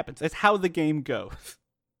 It happens. It's how the game goes.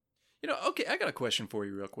 Okay, I got a question for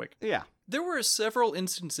you real quick. Yeah. There were several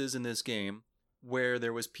instances in this game where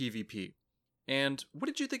there was PvP. And what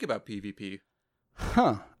did you think about PvP?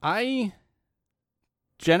 I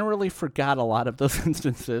generally forgot a lot of those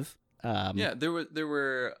instances. There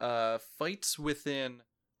were fights within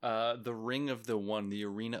the Ring of the One, the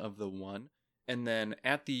Arena of the One, and then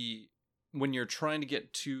when you're trying to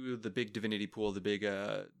get to the big divinity pool, the big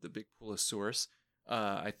pool of source,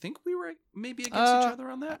 I think we were maybe against each other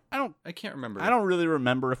on that. I can't remember. I don't really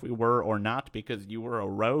remember if we were or not, because you were a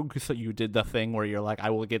rogue, so you did the thing where you're like, I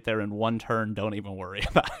will get there in one turn, don't even worry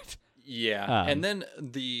about it. Yeah, and then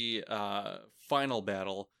the final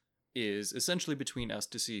battle is essentially between us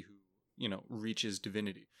to see who, reaches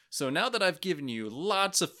divinity. So now that I've given you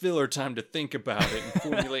lots of filler time to think about it and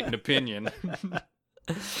formulate an opinion,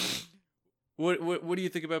 what do you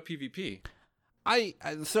think about PvP? I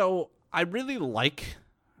really like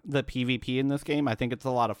the PvP in this game. I think it's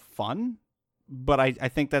a lot of fun, but I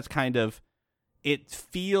think that's kind of, it's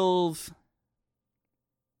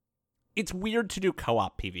weird to do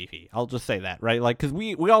co-op PvP. I'll just say that, right? Like, because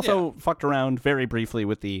we also fucked around very briefly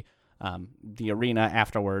with the arena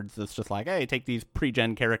afterwards. It's just like, hey, take these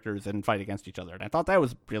pre-gen characters and fight against each other. And I thought that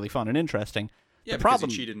was really fun and interesting. Yeah, because you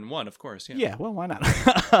cheated and won, of course. Yeah, well, why not?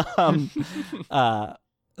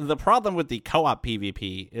 The problem with the co-op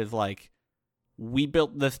PvP is, like, we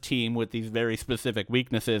built this team with these very specific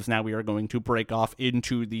weaknesses. Now we are going to break off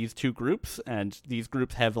into these two groups, and these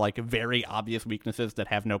groups have, like, very obvious weaknesses that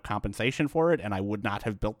have no compensation for it, and I would not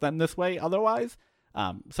have built them this way otherwise.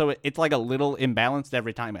 So it's, like, a little imbalanced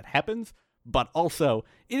every time it happens, but also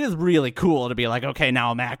it is really cool to be like, okay, now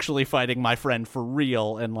I'm actually fighting my friend for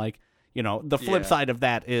real, and, like, the flip side of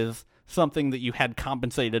that is something that you had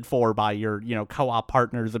compensated for by your, co-op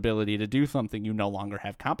partner's ability to do something you no longer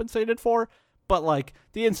have compensated for. But, like,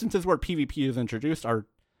 the instances where PvP is introduced are,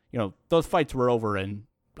 those fights were over in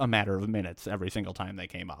a matter of minutes every single time they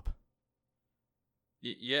came up.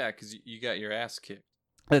 Yeah, because you got your ass kicked.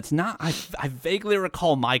 It's not, I vaguely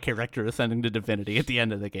recall my character ascending to divinity at the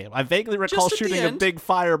end of the game. I vaguely recall shooting a big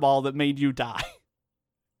fireball that made you die.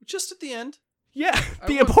 Just at the end? Yeah,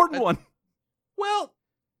 the important one. Well,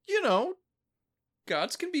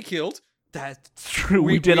 gods can be killed. That's true.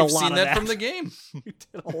 We did a lot of that. We've seen that from the game. We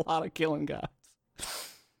did a lot of killing gods.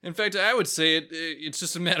 In fact, I would say it's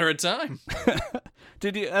just a matter of time.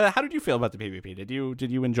 Did you? How did you feel about the PvP?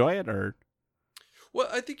 Did you enjoy it, or? Well,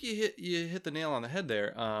 I think you hit the nail on the head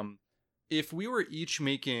there. If we were each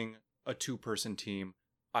making a 2-person team,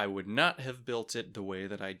 I would not have built it the way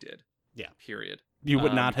that I did. Yeah. Period. You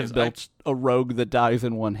would not have built a rogue that dies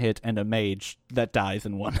in one hit and a mage that dies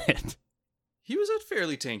in one hit. He was a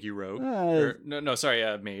fairly tanky rogue.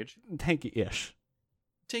 Mage. Tanky-ish.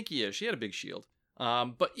 Tanky-ish. He had a big shield.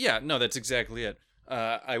 But yeah, no, that's exactly it.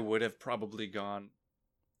 I would have probably gone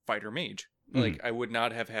fighter mage. Like, I would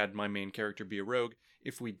not have had my main character be a rogue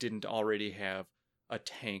if we didn't already have a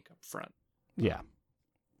tank up front. Yeah.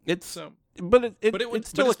 It's still been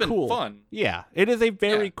cool fun. Yeah, it is a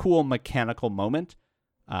very cool mechanical moment.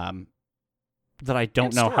 That I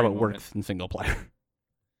don't know how it works in single player.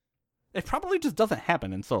 It probably just doesn't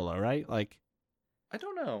happen in solo, right? Like, I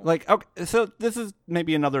don't know. Like, okay, so this is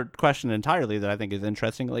maybe another question entirely that I think is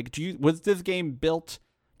interesting. Like, was this game built?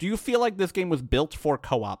 Do you feel like this game was built for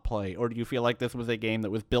co-op play, or do you feel like this was a game that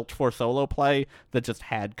was built for solo play that just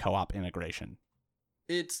had co-op integration?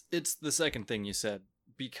 It's the second thing you said,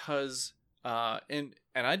 because and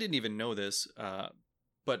I didn't even know this,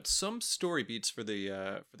 but some story beats for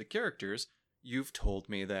the characters, you've told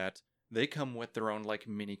me that they come with their own like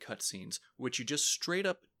mini cutscenes, which you just straight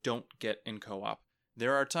up don't get in co-op.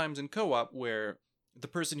 There are times in co-op where the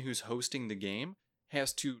person who's hosting the game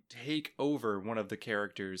has to take over one of the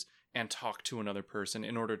characters and talk to another person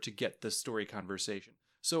in order to get the story conversation.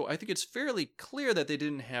 So I think it's fairly clear that they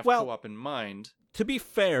didn't have co-op in mind. To be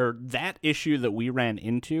fair, that issue that we ran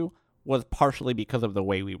into was partially because of the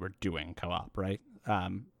way we were doing co-op, right?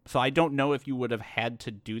 So I don't know if you would have had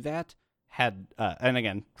to do that and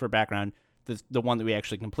again, for background, the one that we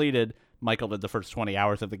actually completed, Michael did the first 20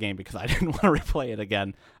 hours of the game because I didn't want to replay it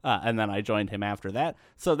again, and then I joined him after that.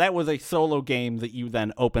 So that was a solo game that you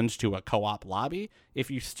then opened to a co-op lobby. If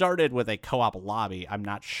you started with a co-op lobby, I'm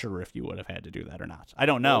not sure if you would have had to do that or not. I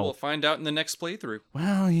don't know. Well, we'll find out in the next playthrough.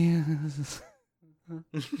 Well, yes.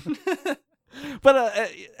 But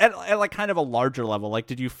at like kind of a larger level, like,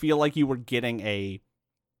 did you feel like you were getting a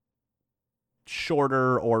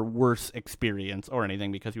shorter or worse experience or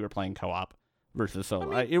anything because you were playing co-op versus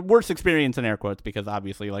solo? I mean, worse experience in air quotes, because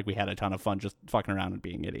obviously, like, we had a ton of fun just fucking around and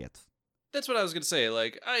being idiots. That's what I was going to say.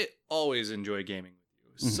 Like, I always enjoy gaming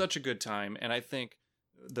with you. Such a good time. And I think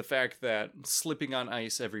the fact that slipping on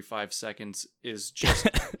ice every 5 seconds is just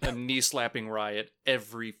a knee-slapping riot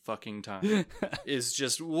every fucking time is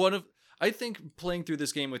just one of... I think playing through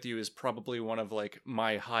this game with you is probably one of, like,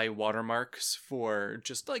 my high watermarks for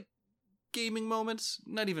just, like, gaming moments.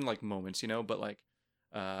 Not even, like, moments, you know, but, like,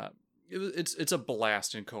 it's a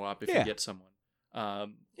blast in co-op if you get someone.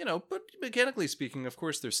 You know, but mechanically speaking, of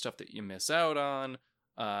course, there's stuff that you miss out on.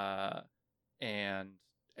 And,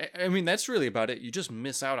 I mean, that's really about it. You just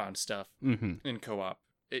miss out on stuff in co-op.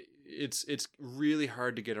 It's really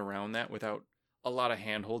hard to get around that without a lot of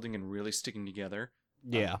hand-holding and really sticking together.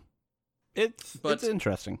 Yeah. It's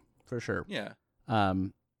interesting, for sure. Yeah.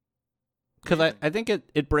 Because I think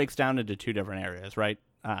it breaks down into two different areas, right?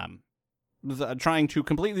 Trying to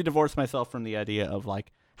completely divorce myself from the idea of,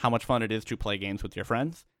 like, how much fun it is to play games with your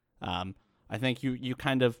friends. I think you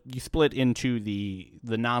split into the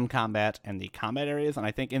non-combat and the combat areas, and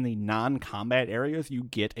I think in the non-combat areas you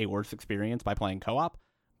get a worse experience by playing co-op,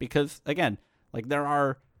 because, again, like, there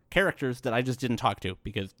are characters that I just didn't talk to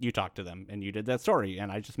because you talked to them and you did that story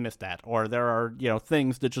and I just missed that. Or there are,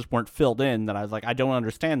 things that just weren't filled in that I was like, I don't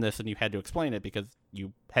understand this, and you had to explain it because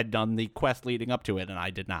you had done the quest leading up to it and I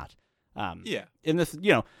did not. In this,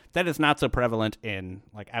 that is not so prevalent in,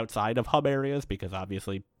 like, outside of hub areas, because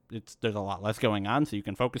obviously there's a lot less going on, so you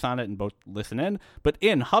can focus on it and both listen in. But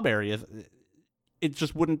in hub areas, it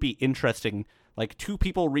just wouldn't be interesting. Like, two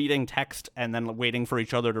people reading text and then waiting for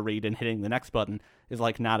each other to read and hitting the next button is,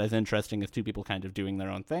 like, not as interesting as two people kind of doing their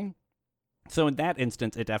own thing. So in that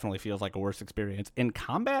instance, it definitely feels like a worse experience. In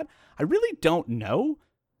combat, I really don't know,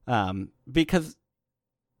 because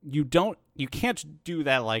you can't do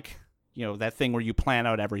that, like, that thing where you plan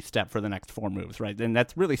out every step for the next 4 moves, right? And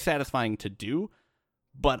that's really satisfying to do.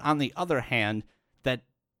 But on the other hand, that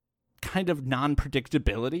kind of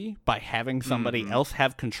non-predictability by having somebody else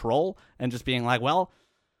have control and just being like, well,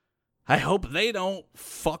 I hope they don't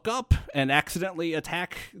fuck up and accidentally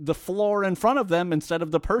attack the floor in front of them instead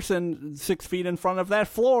of the person 6 feet in front of that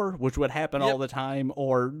floor, which would happen all the time.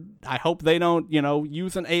 Or I hope they don't,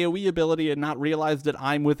 use an AoE ability and not realize that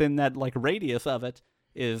I'm within that, like, radius of it.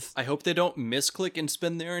 I hope they don't misclick and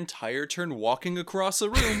spend their entire turn walking across a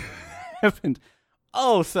room. Happened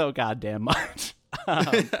so goddamn much.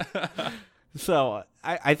 So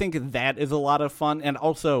I think that is a lot of fun, and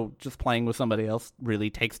also just playing with somebody else really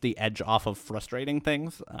takes the edge off of frustrating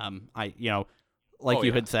things. You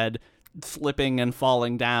had said, slipping and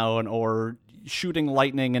falling down or shooting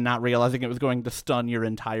lightning and not realizing it was going to stun your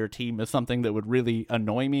entire team is something that would really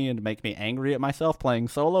annoy me and make me angry at myself playing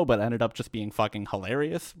solo, but ended up just being fucking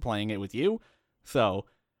hilarious playing it with you. So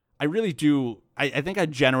I really do. I think I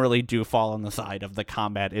generally do fall on the side of the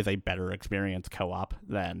combat is a better experience co-op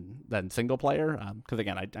than single player. Because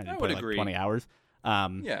again, I did play like agree. 20 hours.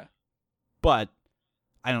 Yeah. But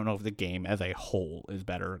I don't know if the game as a whole is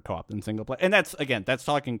better co-op than single player. And that's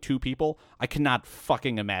talking 2 people. I cannot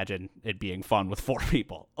fucking imagine it being fun with 4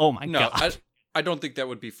 people. Oh my god. No, I don't think that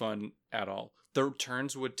would be fun at all. The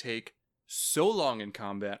turns would take so long in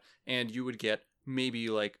combat, and you would get maybe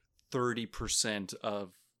like 30%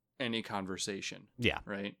 of any conversation. Yeah.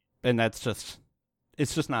 Right? And it's just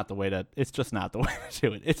not the way to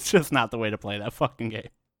do it. It's just not the way to play that fucking game.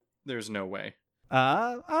 There's no way.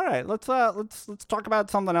 All right, let's talk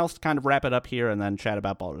about something else to kind of wrap it up here, and then chat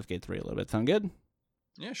about Baldur's Gate 3 a little bit. Sound good?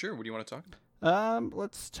 Yeah, sure. What do you want to talk about?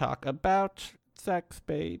 Let's talk about sex,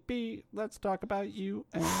 baby. Let's talk about you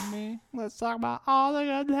and me. Let's talk about all the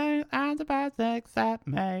good things and the bad things that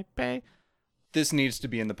may be. This needs to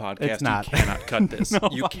be in the podcast. It's not. You cannot cut this. No,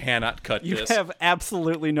 you cannot cut you this. You have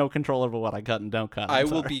absolutely no control over what I cut and don't cut. I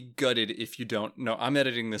will be gutted if you don't. No, I'm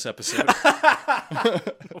editing this episode. No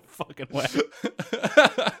fucking way.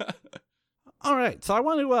 All right, so I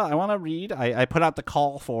want to read. I put out the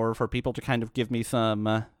call for people to kind of give me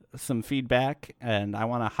some feedback, and I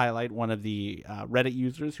want to highlight one of the Reddit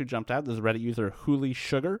users who jumped out. This is Reddit user Hooli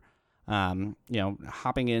Sugar.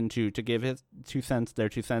 Hopping in to give his 2 cents, their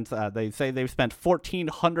 2 cents. They say they've spent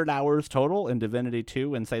 1,400 hours total in Divinity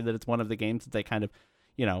 2 and say that it's one of the games that they kind of,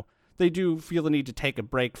 they do feel the need to take a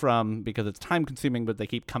break from because it's time consuming, but they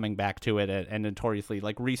keep coming back to it and notoriously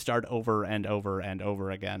like restart over and over and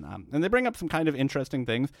over again. And they bring up some kind of interesting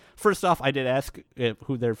things. First off, I did ask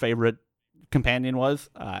who their favorite companion was,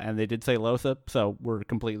 and they did say Lohse, so we're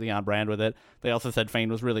completely on brand with it. They also said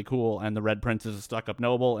Fane was really cool, and the Red Prince is a stuck-up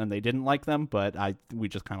noble, and they didn't like them, but we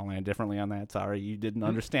just kind of landed differently on that. Sorry, you didn't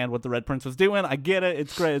understand what the Red Prince was doing. I get it.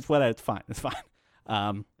 It's great. It's whatever. It's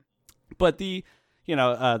fine. But the,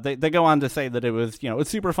 they go on to say that it was, a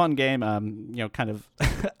super fun game, kind of...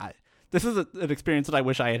 This is an experience that I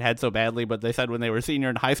wish I had had so badly, but they said when they were senior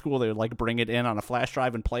in high school, they would like bring it in on a flash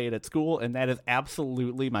drive and play it at school, and that is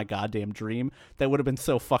absolutely my goddamn dream. That would have been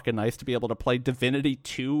so fucking nice to be able to play Divinity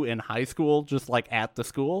 2 in high school, just like at the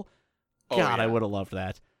school. God, yeah. I would have loved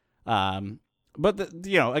that. But,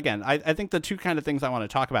 again, I think the 2 kind of things I want to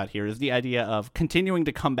talk about here is the idea of continuing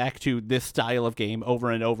to come back to this style of game over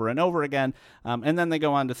and over and over again. And then they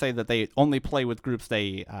go on to say that they only play with groups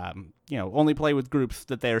that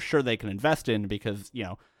they're sure they can invest in because,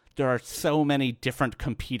 there are so many different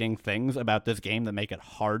competing things about this game that make it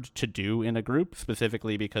hard to do in a group,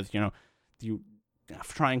 specifically because, you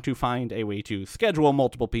trying to find a way to schedule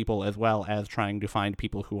multiple people as well as trying to find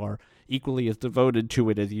people who are equally as devoted to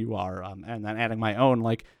it as you are. And then adding my own,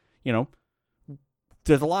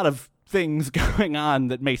 there's a lot of things going on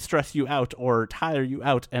that may stress you out or tire you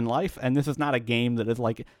out in life. And this is not a game that is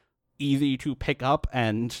easy to pick up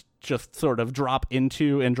and just sort of drop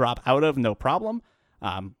into and drop out of, no problem.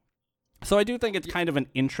 So I do think it's kind of an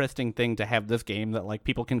interesting thing to have this game that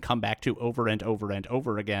people can come back to over and over and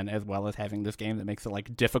over again, as well as having this game that makes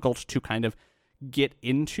it difficult to kind of get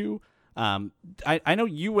into. I know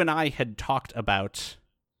you and I had talked about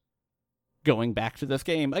going back to this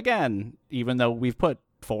game again, even though we've put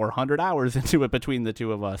 400 hours into it between the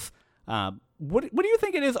 2 of us. What do you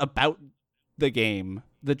think it is about the game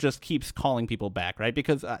that just keeps calling people back, right?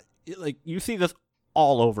 Because you see this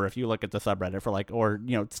all over if you look at the subreddit for or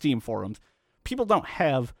Steam forums. People don't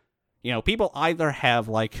have, people either have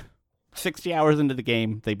 60 hours into the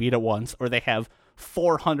game, they beat it once, or they have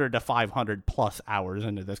 400 to 500 plus hours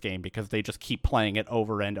into this game because they just keep playing it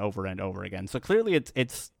over and over and over again. So clearly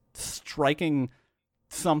it's striking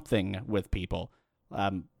something with people.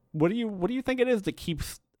 What do you think it is that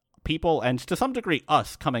keeps people, and to some degree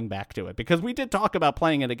us, coming back to it? Because we did talk about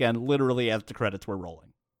playing it again literally as the credits were rolling.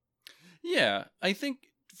 Yeah, I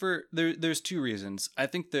think there's 2 reasons. I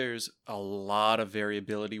think there's a lot of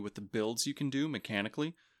variability with the builds you can do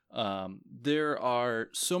mechanically. There are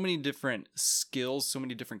so many different skills, so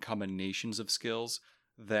many different combinations of skills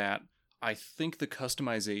that I think the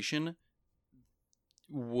customization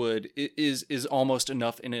is almost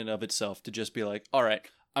enough in and of itself to just be all right,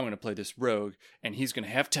 I'm going to play this rogue, and he's going to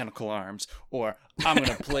have tentacle arms. Or I'm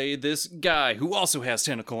going to play this guy who also has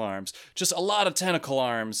tentacle arms. Just a lot of tentacle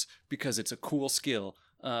arms because it's a cool skill.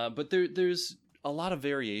 But there's a lot of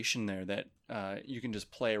variation there that you can just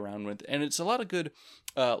play around with. And it's a lot of good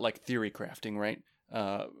theory crafting, right?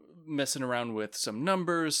 Messing around with some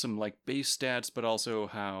numbers, some base stats, but also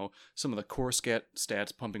how some of the core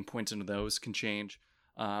stats, pumping points into those can change.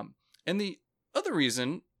 And the other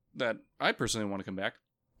reason that I personally want to come back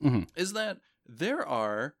is that there's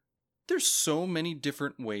there's so many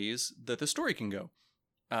different ways that the story can go.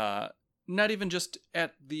 Not even just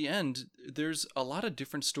at the end. There's a lot of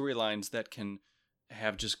different storylines that can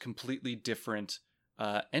have just completely different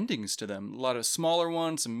endings to them. A lot of smaller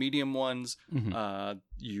ones, some medium ones.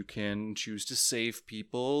 You can choose to save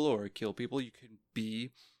people or kill people. You can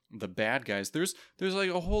be the bad guys. There's like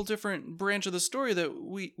a whole different branch of the story that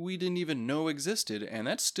we didn't even know existed, and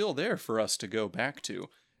that's still there for us to go back to.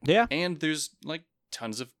 Yeah. And there's like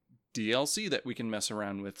tons of DLC that we can mess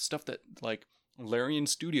around with, stuff that like Larian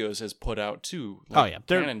Studios has put out too. Like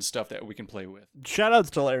canon stuff that we can play with. Shoutouts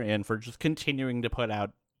to Larian for just continuing to put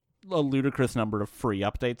out a ludicrous number of free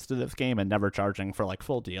updates to this game and never charging for like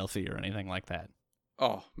full DLC or anything like that.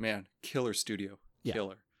 Oh man, killer studio,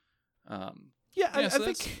 killer. I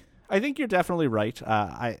think you're definitely right.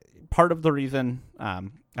 Part of the reason,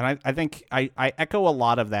 and I think I echo a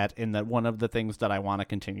lot of that in that one of the things that I want to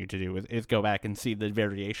continue to do is go back and see the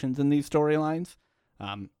variations in these storylines.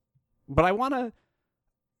 But I want to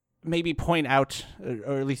maybe point out,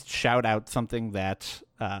 or at least shout out something that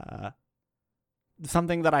I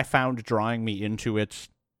found drawing me into it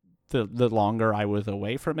the longer I was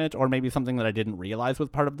away from it, or maybe something that I didn't realize was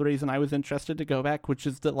part of the reason I was interested to go back, which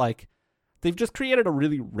is that like they've just created a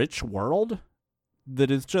really rich world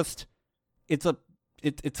that is just it's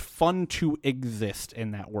fun to exist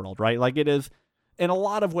in that world, right? Like it is. In a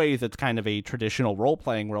lot of ways, it's kind of a traditional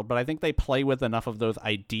role-playing world, but I think they play with enough of those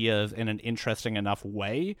ideas in an interesting enough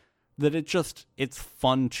way that it's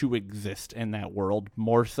fun to exist in that world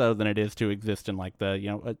more so than it is to exist in like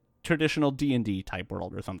the, a traditional D&D type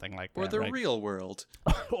world or something like that. Or the real world.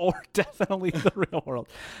 Or definitely the real world.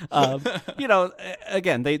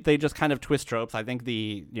 Again, they just kind of twist tropes. I think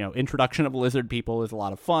the, introduction of lizard people is a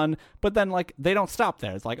lot of fun, but then like they don't stop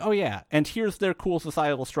there. It's like, oh yeah, and here's their cool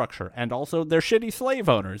societal structure, and also they're shitty slave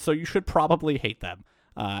owners, so you should probably hate them.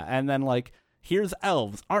 And then like, here's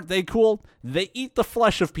elves. Aren't they cool? They eat the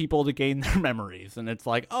flesh of people to gain their memories. And it's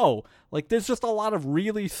like, oh, like there's just a lot of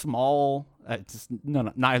really small,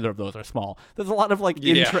 neither of those are small. There's a lot of like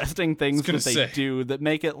interesting things that they do that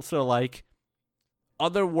make it so like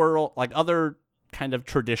other kind of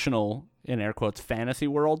traditional, in air quotes, fantasy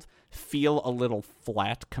worlds feel a little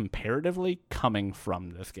flat comparatively coming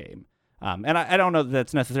from this game. And I don't know that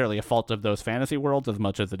that's necessarily a fault of those fantasy worlds as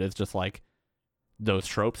much as it is just like, those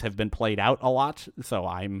tropes have been played out a lot, so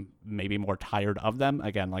I'm maybe more tired of them.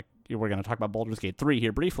 Again, like we're going to talk about Baldur's Gate 3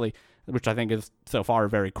 here briefly, which I think is so far a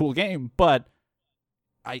very cool game, but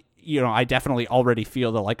I definitely already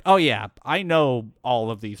feel that like, oh yeah, I know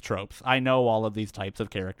all of these tropes. I know all of these types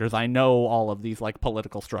of characters. I know all of these like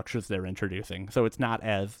political structures they're introducing. So it's not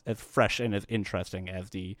as fresh and as interesting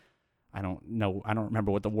as I don't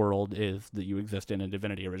remember what the world is that you exist in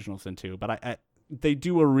Divinity Original Sin 2, but they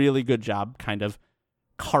do a really good job kind of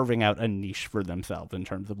carving out a niche for themselves in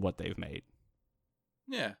terms of what they've made.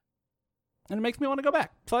 Yeah. And it makes me want to go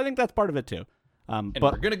back. So I think that's part of it too. But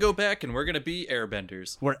we're going to go back and we're going to be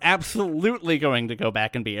airbenders. We're absolutely going to go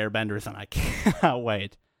back and be airbenders, and I cannot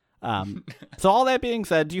wait. So all that being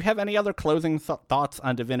said, do you have any other closing thoughts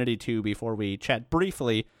on Divinity 2 before we chat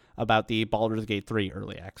briefly about the Baldur's Gate 3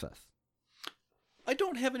 early access? I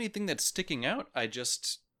don't have anything that's sticking out. I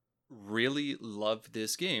just really love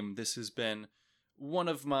this game. This has been one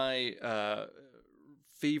of my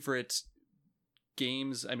favorite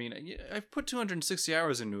games. I mean, I've put 260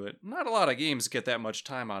 hours into it. Not a lot of games get that much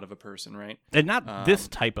time out of a person, right? And not this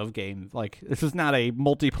type of game. Like, this is not a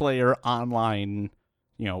multiplayer online,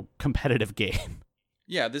 competitive game.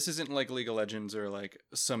 Yeah, this isn't like League of Legends or like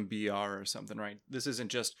some BR or something, right? This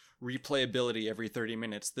isn't just replayability every 30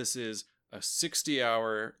 minutes. This is a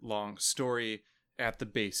 60-hour long story at the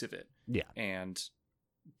base of it. Yeah. And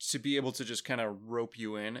to be able to just kind of rope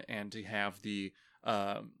you in and to have the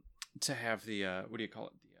what do you call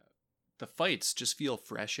it? The fights just feel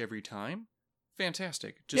fresh every time.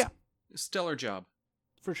 Fantastic. Just stellar job.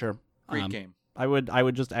 For sure. Great game. I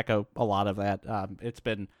would just echo a lot of that. It's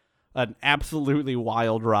been an absolutely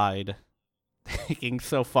wild ride, taking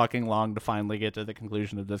so fucking long to finally get to the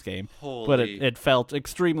conclusion of this game. But it felt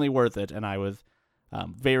extremely worth it, and I was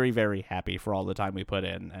very, very happy for all the time we put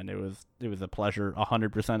in, and it was a pleasure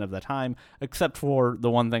 100% of the time, except for the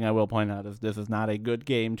one thing I will point out is this is not a good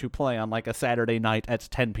game to play on like a Saturday night at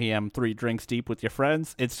 10 p.m. 3 drinks deep with your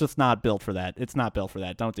friends. It's just not built for that. It's not built for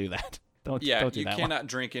that. Don't do that. Don't do that. You cannot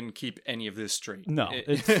drink and keep any of this straight. No,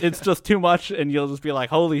 it's just too much, and you'll just be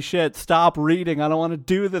like, holy shit, stop reading. I don't want to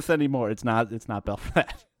do this anymore. It's not built for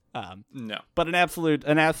that. No. But an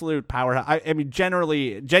absolute powerhouse. I mean,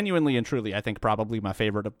 genuinely and truly, I think probably my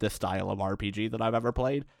favorite of this style of RPG that I've ever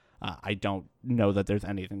played. I don't know that there's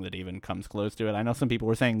anything that even comes close to it. I know some people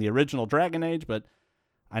were saying the original Dragon Age, but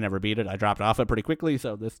I never beat it. I dropped off it pretty quickly,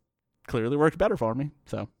 so this clearly worked better for me.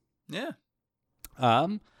 So Yeah.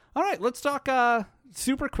 all right, let's talk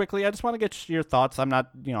super quickly. I just want to get your thoughts. I'm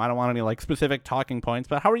not, I don't want any like specific talking points,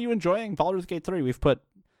 but how are you enjoying Baldur's Gate 3? We've put,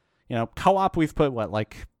 co-op, we've put what,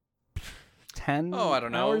 like 10 I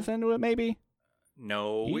don't know. hours into it maybe?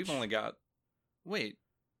 No, Each? we've only got. Wait,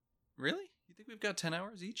 really? You think we've got 10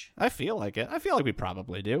 hours each? I feel like it. I feel like we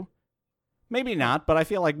probably do. Maybe not, but I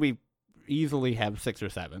feel like we easily have 6 or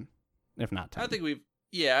 7, if not 10. I think we've.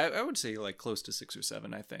 Yeah, I would say like close to 6 or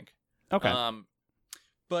 7. I think. Okay.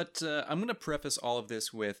 But I'm gonna preface all of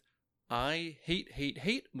this with, I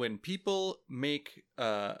hate when people make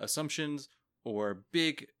assumptions or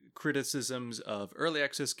big criticisms of early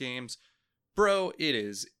access games. Bro, it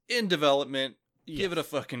is in development. Give it a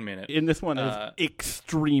fucking minute. In this one is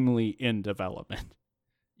extremely in development.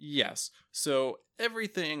 Yes. So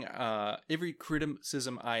everything, every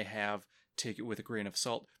criticism I have, take it with a grain of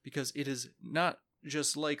salt, because it is not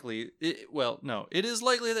just likely. It is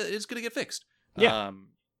likely that it's going to get fixed. Yeah.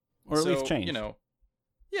 Or at least changed.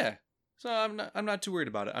 Yeah. So I'm not too worried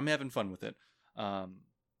about it. I'm having fun with it.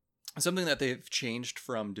 Something that they've changed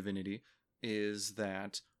from Divinity is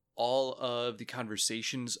that all of the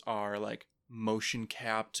conversations are like motion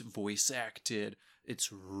capped, voice acted.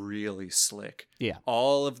 It's really slick. Yeah.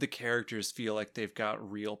 All of the characters feel like they've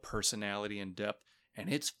got real personality and depth,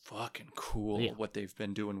 and it's fucking cool what they've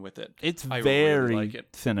been doing with it. It's I very really like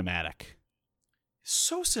it. cinematic.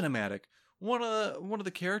 So cinematic. One of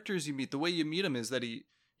the characters you meet, the way you meet him is that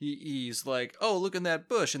he's like, oh, look in that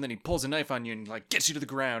bush, and then he pulls a knife on you and like gets you to the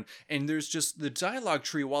ground, and there's just the dialogue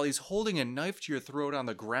tree while he's holding a knife to your throat on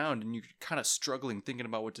the ground, and you're kind of struggling thinking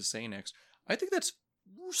about what to say next. I think that's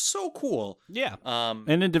so cool. Yeah.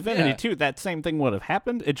 And in Divinity too, that same thing would have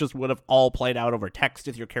happened. It just would have all played out over text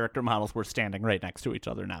if your character models were standing right next to each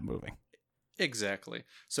other, not moving. Exactly.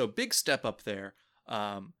 So big step up there.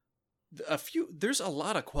 There's a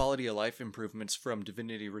lot of quality of life improvements from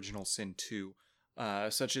Divinity Original Sin 2,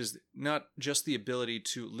 such as not just the ability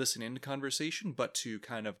to listen into conversation, but to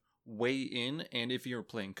kind of weigh in. And if you're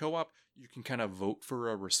playing co-op, you can kind of vote for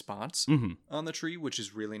a response on the tree, which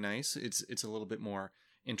is really nice. It's a little bit more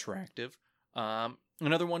interactive.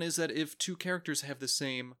 Another one is that if two characters have the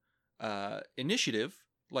same initiative,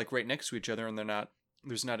 like right next to each other, and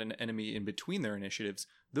there's not an enemy in between their initiatives,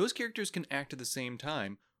 those characters can act at the same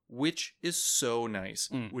time, which is so nice.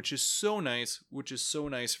 Which is so nice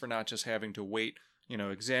for not just having to wait,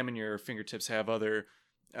 examine your fingertips, have other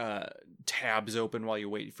tabs open while you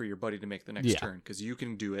wait for your buddy to make the next turn, because you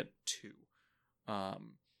can do it too.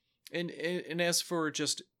 And as for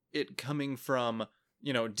just it coming from,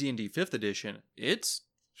 D&D 5th edition, it's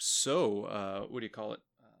so, what do you call it?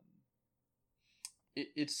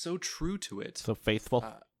 It's so true to it. So faithful.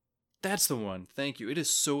 That's the one. Thank you. It is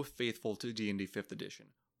so faithful to D&D 5th edition.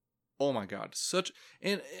 Oh my god,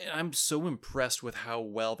 and I'm so impressed with how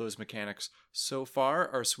well those mechanics so far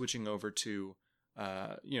are switching over to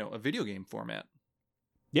a video game format.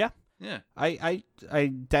 Yeah.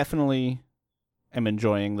 I definitely am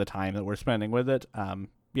enjoying the time that we're spending with it.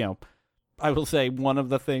 I will say one of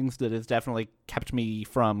the things that has definitely kept me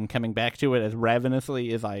from coming back to it as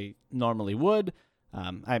ravenously as I normally would.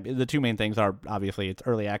 The two main things are obviously it's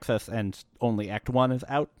early access and only Act 1 is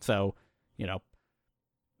out, so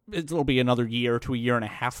it'll be another year to a year and a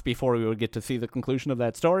half before we would get to see the conclusion of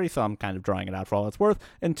that story, so I'm kind of drawing it out for all it's worth.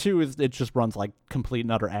 And 2 is it just runs like complete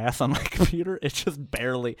and utter ass on my computer. It's just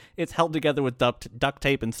barely, it's held together with duct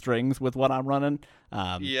tape and strings with what I'm running.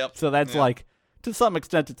 So that's like, to some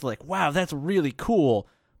extent, it's like, wow, that's really cool.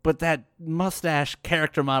 But that mustache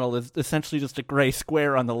character model is essentially just a gray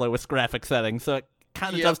square on the lowest graphic setting, so it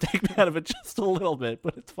kind of does take me out of it just a little bit,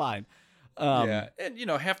 but it's fine. And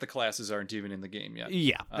half the classes aren't even in the game yet.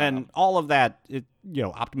 Yeah, and all of that,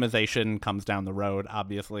 optimization comes down the road,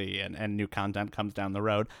 obviously, and new content comes down the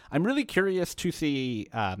road. I'm really curious to see.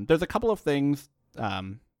 There's a couple of things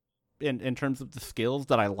in terms of the skills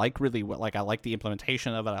that I like really. Like I like the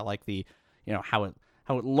implementation of it. I like the how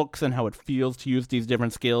it looks and how it feels to use these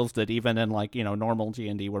different skills that even in normal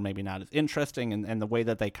D&D were maybe not as interesting, and the way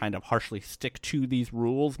that they kind of harshly stick to these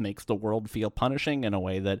rules makes the world feel punishing in a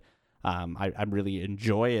way that I really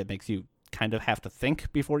enjoy. It makes you kind of have to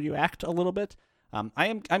think before you act a little bit.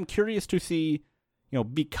 I'm curious to see,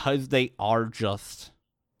 because they are just,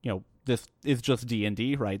 this is just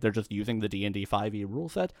D&D, right? They're just using the D&D 5e rule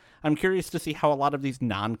set. I'm curious to see how a lot of these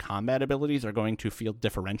non-combat abilities are going to feel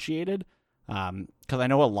differentiated. Because I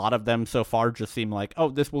know a lot of them so far just seem like, oh,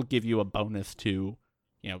 this will give you a bonus to,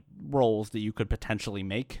 rolls that you could potentially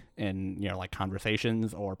make in, like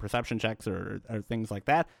conversations or perception checks or things like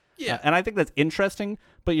that. Yeah. And I think that's interesting,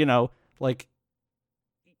 but,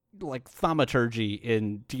 like thaumaturgy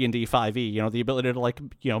in D&D 5e, the ability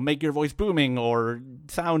to make your voice booming or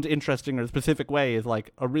sound interesting in a specific way is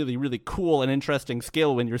like a really, really cool and interesting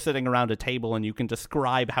skill when you're sitting around a table and you can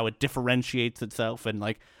describe how it differentiates itself and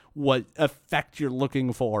like what effect you're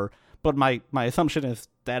looking for. But my assumption is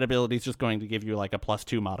that ability is just going to give you like a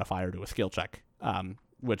 +2 modifier to a skill check,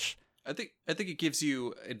 which I think it gives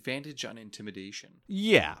you advantage on intimidation.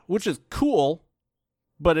 Yeah, which is cool,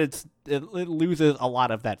 but it loses a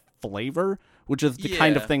lot of that flavor, which is the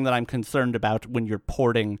kind of thing that I'm concerned about when you're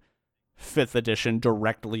porting 5th edition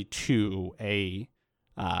directly to a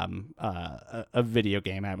video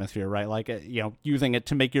game atmosphere, right? Like using it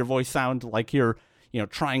to make your voice sound like you're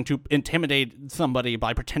trying to intimidate somebody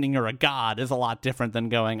by pretending you're a god is a lot different than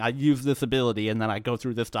going, I use this ability and then I go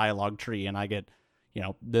through this dialogue tree and I get,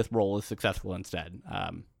 this roll is successful instead.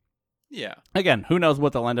 Yeah. Again, who knows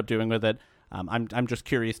what they'll end up doing with it. I'm just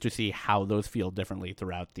curious to see how those feel differently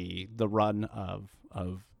throughout the run of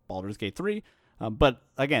Baldur's Gate 3. But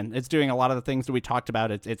again, it's doing a lot of the things that we talked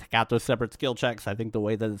about. It's got those separate skill checks. I think the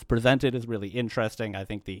way that it's presented is really interesting. I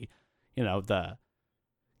think the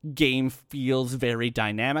game feels very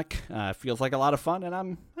dynamic, feels like a lot of fun, and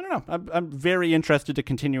I'm very interested to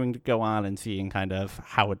continuing to go on and seeing kind of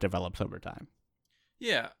how it develops over time.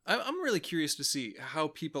 Yeah, I'm really curious to see how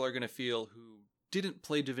people are going to feel who didn't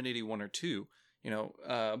play Divinity 1 or 2.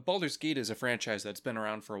 Baldur's Gate is a franchise that's been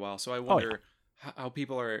around for a while, so I wonder how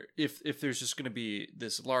people are, if there's just going to be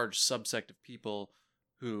this large subsect of people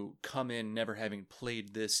who come in never having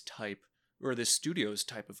played this type or this studio's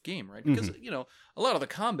type of game, right? Because, a lot of the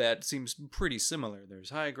combat seems pretty similar. There's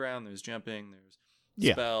high ground, there's jumping,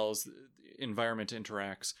 there's spells, environment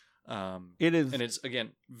interacts. It is, and it's,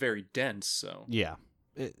 again, very dense, so. Yeah.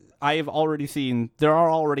 I have already seen, there are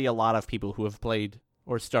already a lot of people who have played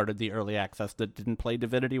or started the early access that didn't play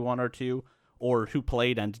Divinity 1 or 2, or who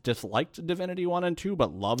played and disliked Divinity 1 and 2,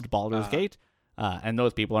 but loved Baldur's Gate. And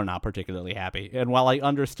those people are not particularly happy. And while I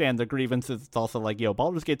understand the grievances, it's also like,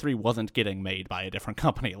 Baldur's Gate 3 wasn't getting made by a different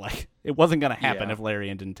company. Like, it wasn't going to happen if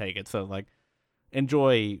Larian didn't take it. So, like,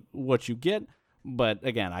 enjoy what you get. But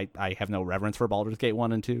again, I have no reverence for Baldur's Gate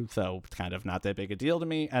 1 and 2, so it's kind of not that big a deal to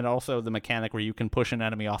me. And also the mechanic where you can push an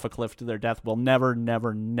enemy off a cliff to their death will never,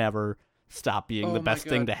 never, never stop being the best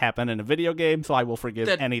thing to happen in a video game, so I will forgive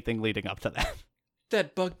anything leading up to that.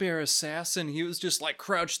 That bugbear assassin, he was just like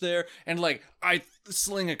crouched there, and like I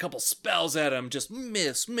sling a couple spells at him, just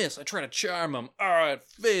miss. I try to charm him, it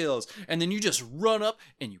fails, and then you just run up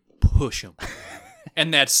and you push him,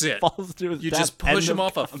 and that's it. Falls to his you death, just push him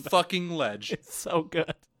off combat. a fucking ledge. It's so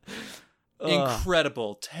good.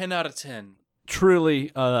 Incredible. 10 out of 10.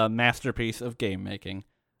 Truly a masterpiece of game making.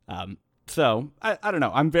 So, I don't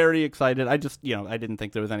know. I'm very excited. I just, I didn't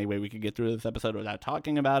think there was any way we could get through this episode without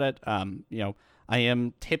talking about it. I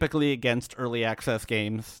am typically against early access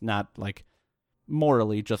games, not like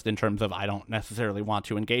morally, just in terms of I don't necessarily want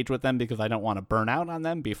to engage with them because I don't want to burn out on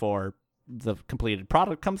them before the completed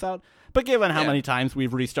product comes out. But given how many times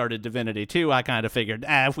we've restarted Divinity 2, I kind of figured,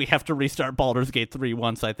 if we have to restart Baldur's Gate 3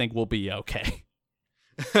 once, I think we'll be okay.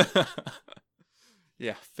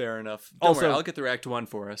 Yeah, fair enough. Don't worry, I'll get through Act 1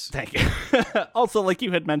 for us. Thank you. Also, like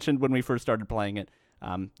you had mentioned when we first started playing it,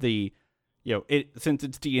 since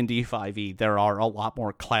it's D&D 5e, there are a lot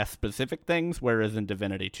more class-specific things, whereas in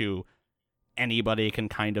Divinity 2, anybody can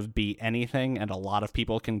kind of be anything, and a lot of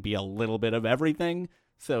people can be a little bit of everything.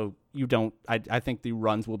 So I think the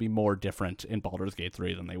runs will be more different in Baldur's Gate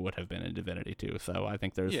 3 than they would have been in Divinity 2. So I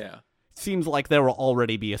think seems like there will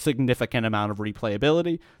already be a significant amount of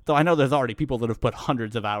replayability, though I know there's already people that have put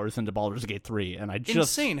hundreds of hours into Baldur's Gate 3, and I just...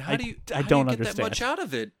 Insane. How do you get that much out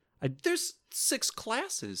of it? There's 6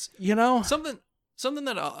 classes. Something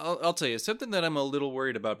that I'll tell you, something that I'm a little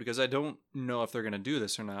worried about, because I don't know if they're going to do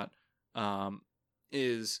this or not,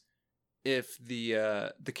 is if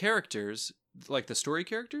the characters, like the story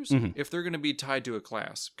characters, if they're going to be tied to a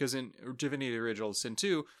class. Because in Divinity Original Sin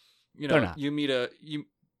 2, you meet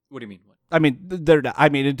what do you mean? What? I mean, they're not. I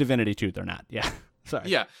mean, in Divinity 2, they're not. Yeah. Sorry.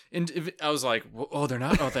 Yeah. And I was like, oh, they're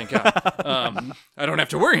not? Oh, thank God. I don't have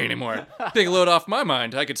to worry anymore. Big load off my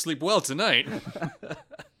mind. I could sleep well tonight.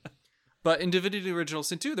 But in Divinity Original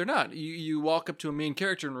Sin 2, they're not. You walk up to a main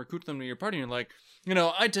character and recruit them to your party, and you're like,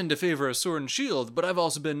 I tend to favor a sword and shield, but I've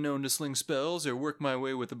also been known to sling spells or work my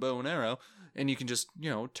way with a bow and arrow. And you can just,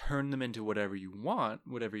 turn them into whatever you want,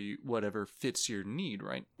 whatever fits your need,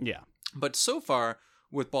 right? Yeah. But so far,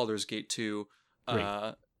 with Baldur's Gate 2,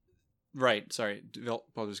 Baldur's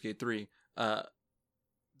Gate 3,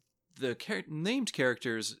 the named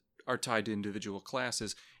characters are tied to individual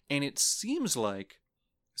classes, and it seems like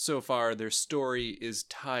so far their story is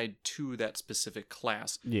tied to that specific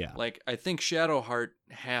class. Yeah. Like, I think Shadowheart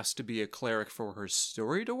has to be a cleric for her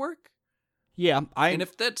story to work. Yeah, and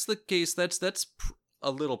if that's the case, that's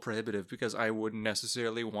a little prohibitive, because I wouldn't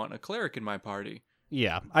necessarily want a cleric in my party.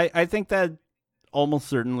 Yeah, I think that almost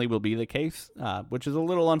certainly will be the case, which is a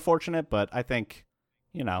little unfortunate, but I think,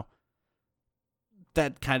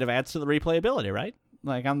 that kind of adds to the replayability, right?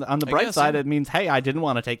 Like, on the bright side, It means, hey, I didn't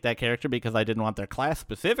want to take that character because I didn't want their class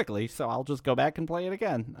specifically, so I'll just go back and play it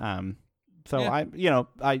again. I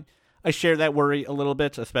share that worry a little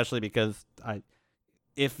bit, especially because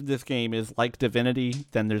if this game is like Divinity,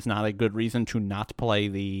 then there's not a good reason to not play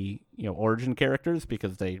the origin characters,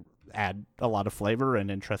 because they add a lot of flavor and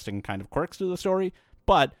interesting kind of quirks to the story.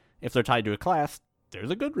 But if they're tied to a class,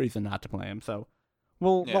 there's a good reason not to play them. So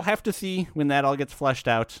we'll have to see when that all gets fleshed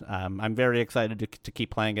out. I'm very excited to keep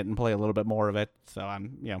playing it and play a little bit more of it. So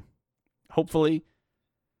I'm hopefully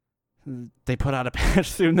they put out a patch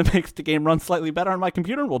soon that makes the game run slightly better on my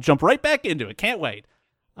computer, and we'll jump right back into it. Can't wait.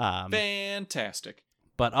 Fantastic.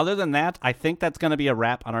 But other than that, I think that's going to be a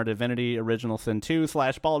wrap on our Divinity Original Sin 2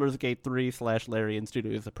 / Baldur's Gate 3 / Larian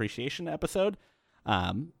Studios Appreciation episode.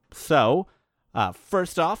 So,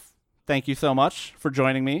 first off, thank you so much for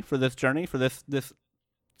joining me for this journey, for this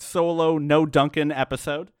solo no Duncan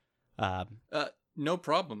episode. No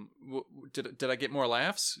problem. Did I get more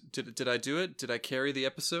laughs? Did I do it? Did I carry the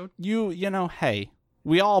episode? Hey,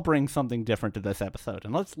 we all bring something different to this episode,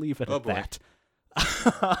 and let's leave it at that.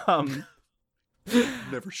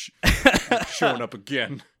 Never showing up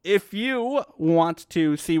again. If you want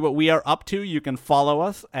to see what we are up to, you can follow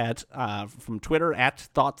us at from Twitter at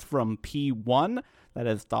ThoughtsFromP1. That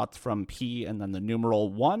is Thoughts from P and then the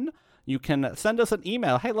numeral 1. You can send us an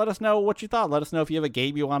email. Hey, let us know what you thought. Let us know if you have a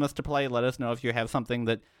game you want us to play. Let us know if you have something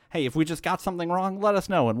that, hey, if we just got something wrong, let us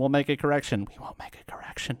know and we'll make a correction. We won't make a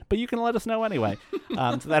correction, but you can let us know anyway.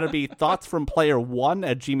 So that'll be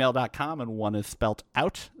thoughtsfromplayer1@gmail.com, and 1 is spelt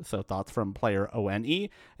out, so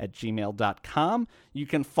thoughtsfromplayerone@gmail.com. You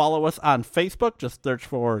can follow us on Facebook. Just search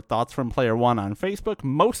for Thoughts From Player 1 on Facebook.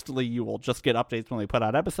 Mostly you will just get updates when we put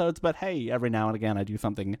out episodes, but hey, every now and again I do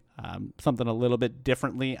something a little bit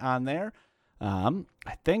differently on there. I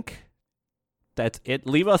think that's it.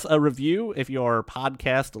 Leave us a review if your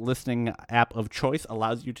podcast listening app of choice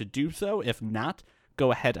allows you to do so. If not,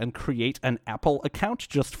 go ahead and create an Apple account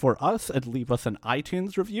just for us and leave us an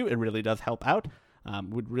iTunes review. It really does help out.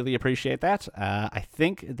 Would really appreciate that. I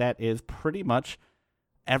think that is pretty much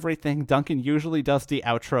everything. Duncan usually does the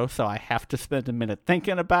outro, so I have to spend a minute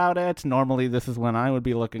thinking about it. Normally this is when I would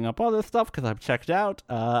be looking up all this stuff because I've checked out.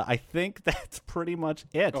 I think that's pretty much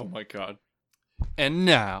it. Oh my god. And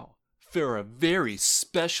now, for a very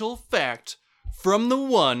special fact from the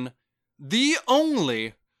one, the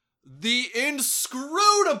only, the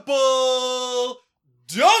inscrutable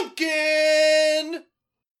Duncan!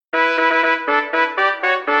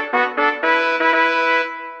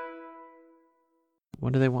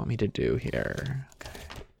 What do they want me to do here?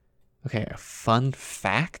 Okay, a fun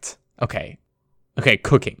fact? Okay,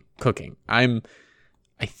 cooking. I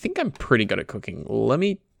think I'm pretty good at cooking. Let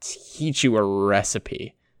me teach you a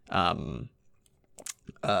recipe. How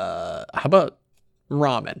about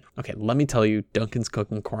ramen? Okay, let me tell you, Duncan's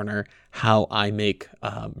Cooking Corner, how I make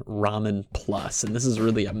ramen plus. And this is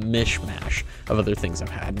really a mishmash of other things I've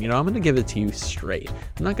had. I'm going to give it to you straight.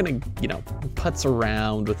 I'm not going to, putz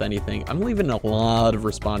around with anything. I'm leaving a lot of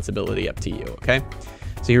responsibility up to you, okay?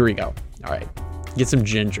 So here we go. All right. Get some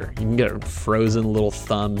ginger. You can get frozen little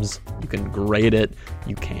thumbs. You can grate it.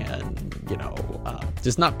 You can,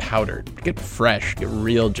 just not powdered. Get fresh. Get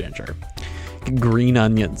real ginger. Get green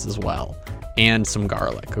onions as well. And some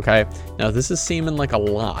garlic, okay? Now this is seeming like a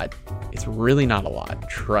lot. It's really not a lot.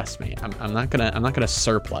 Trust me. I'm not gonna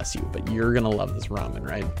surplus you, but you're gonna love this ramen,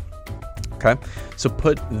 right? Okay. So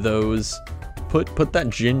put that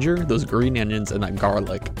ginger, those green onions, and that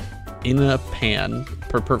garlic in a pan,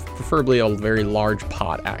 preferably a very large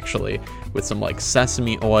pot actually, with some like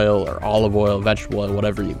sesame oil or olive oil, vegetable oil,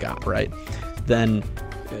 whatever you got, right? Then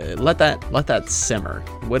let that simmer.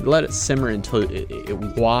 Let it simmer until it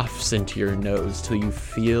wafts into your nose, till you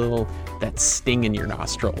feel that sting in your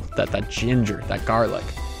nostril, that ginger, that garlic.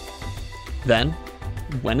 Then,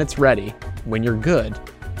 when it's ready, when you're good,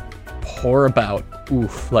 pour about,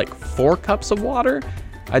 like 4 cups of water.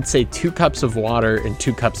 I'd say 2 cups of water and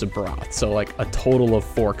 2 cups of broth. So like a total of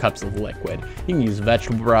 4 cups of liquid. You can use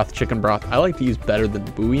vegetable broth, chicken broth. I like to use better than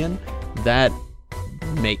bouillon. That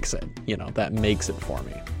makes it, that makes it for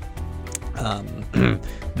me.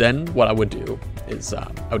 Then what I would do is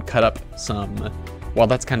I would cut up some, while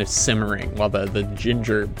that's kind of simmering, while the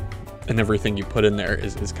ginger and everything you put in there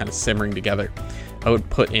is kind of simmering together, I would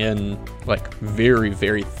put in like very,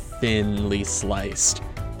 very thinly sliced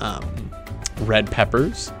red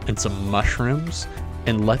peppers and some mushrooms,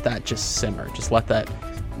 and let that just simmer. Just let that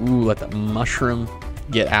mushroom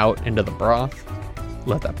get out into the broth.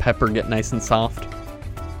 Let that pepper get nice and soft.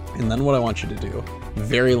 And then what I want you to do,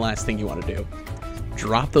 very last thing you want to do,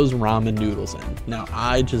 drop those ramen noodles in. Now,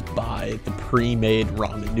 I just buy the pre-made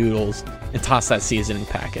ramen noodles and toss that seasoning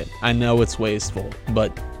packet. I know it's wasteful,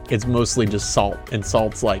 but it's mostly just salt, and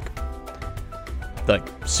salt's like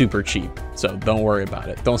super cheap. So don't worry about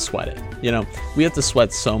it. Don't sweat it. You know, we have to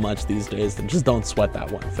sweat so much these days that just don't sweat that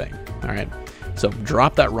one thing. All right. So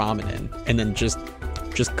drop that ramen in, and then just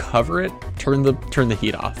cover it. Turn the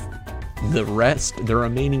heat off. The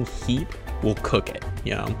remaining heat will cook it.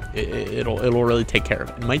 You know, it'll really take care of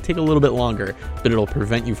it. It might take a little bit longer, but it'll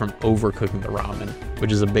prevent you from overcooking the ramen,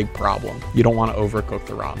 which is a big problem. You don't want to overcook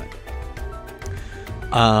the ramen.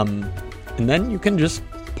 And then you can just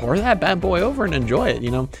pour that bad boy over and enjoy it. You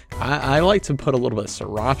know, I like to put a little bit of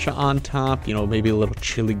sriracha on top, you know, maybe a little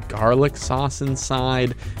chili garlic sauce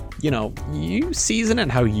inside. You know, you season it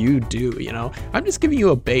how you do, you know. I'm just giving you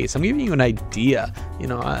a base. I'm giving you an idea. You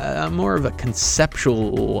know, I'm more of a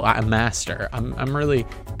conceptual master. I'm really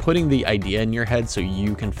putting the idea in your head so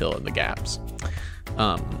you can fill in the gaps.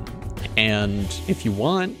 And if you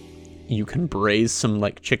want, you can braise some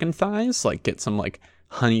like chicken thighs, like get some like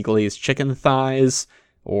honey glazed chicken thighs,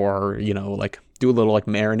 or, you know, like do a little like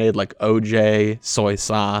marinade, like OJ, soy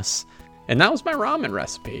sauce. And that was my ramen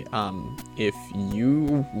recipe. If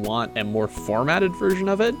you want a more formatted version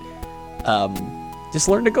of it, just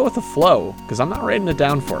learn to go with the flow, because I'm not writing it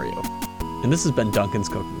down for you. And this has been Duncan's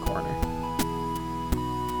Cooking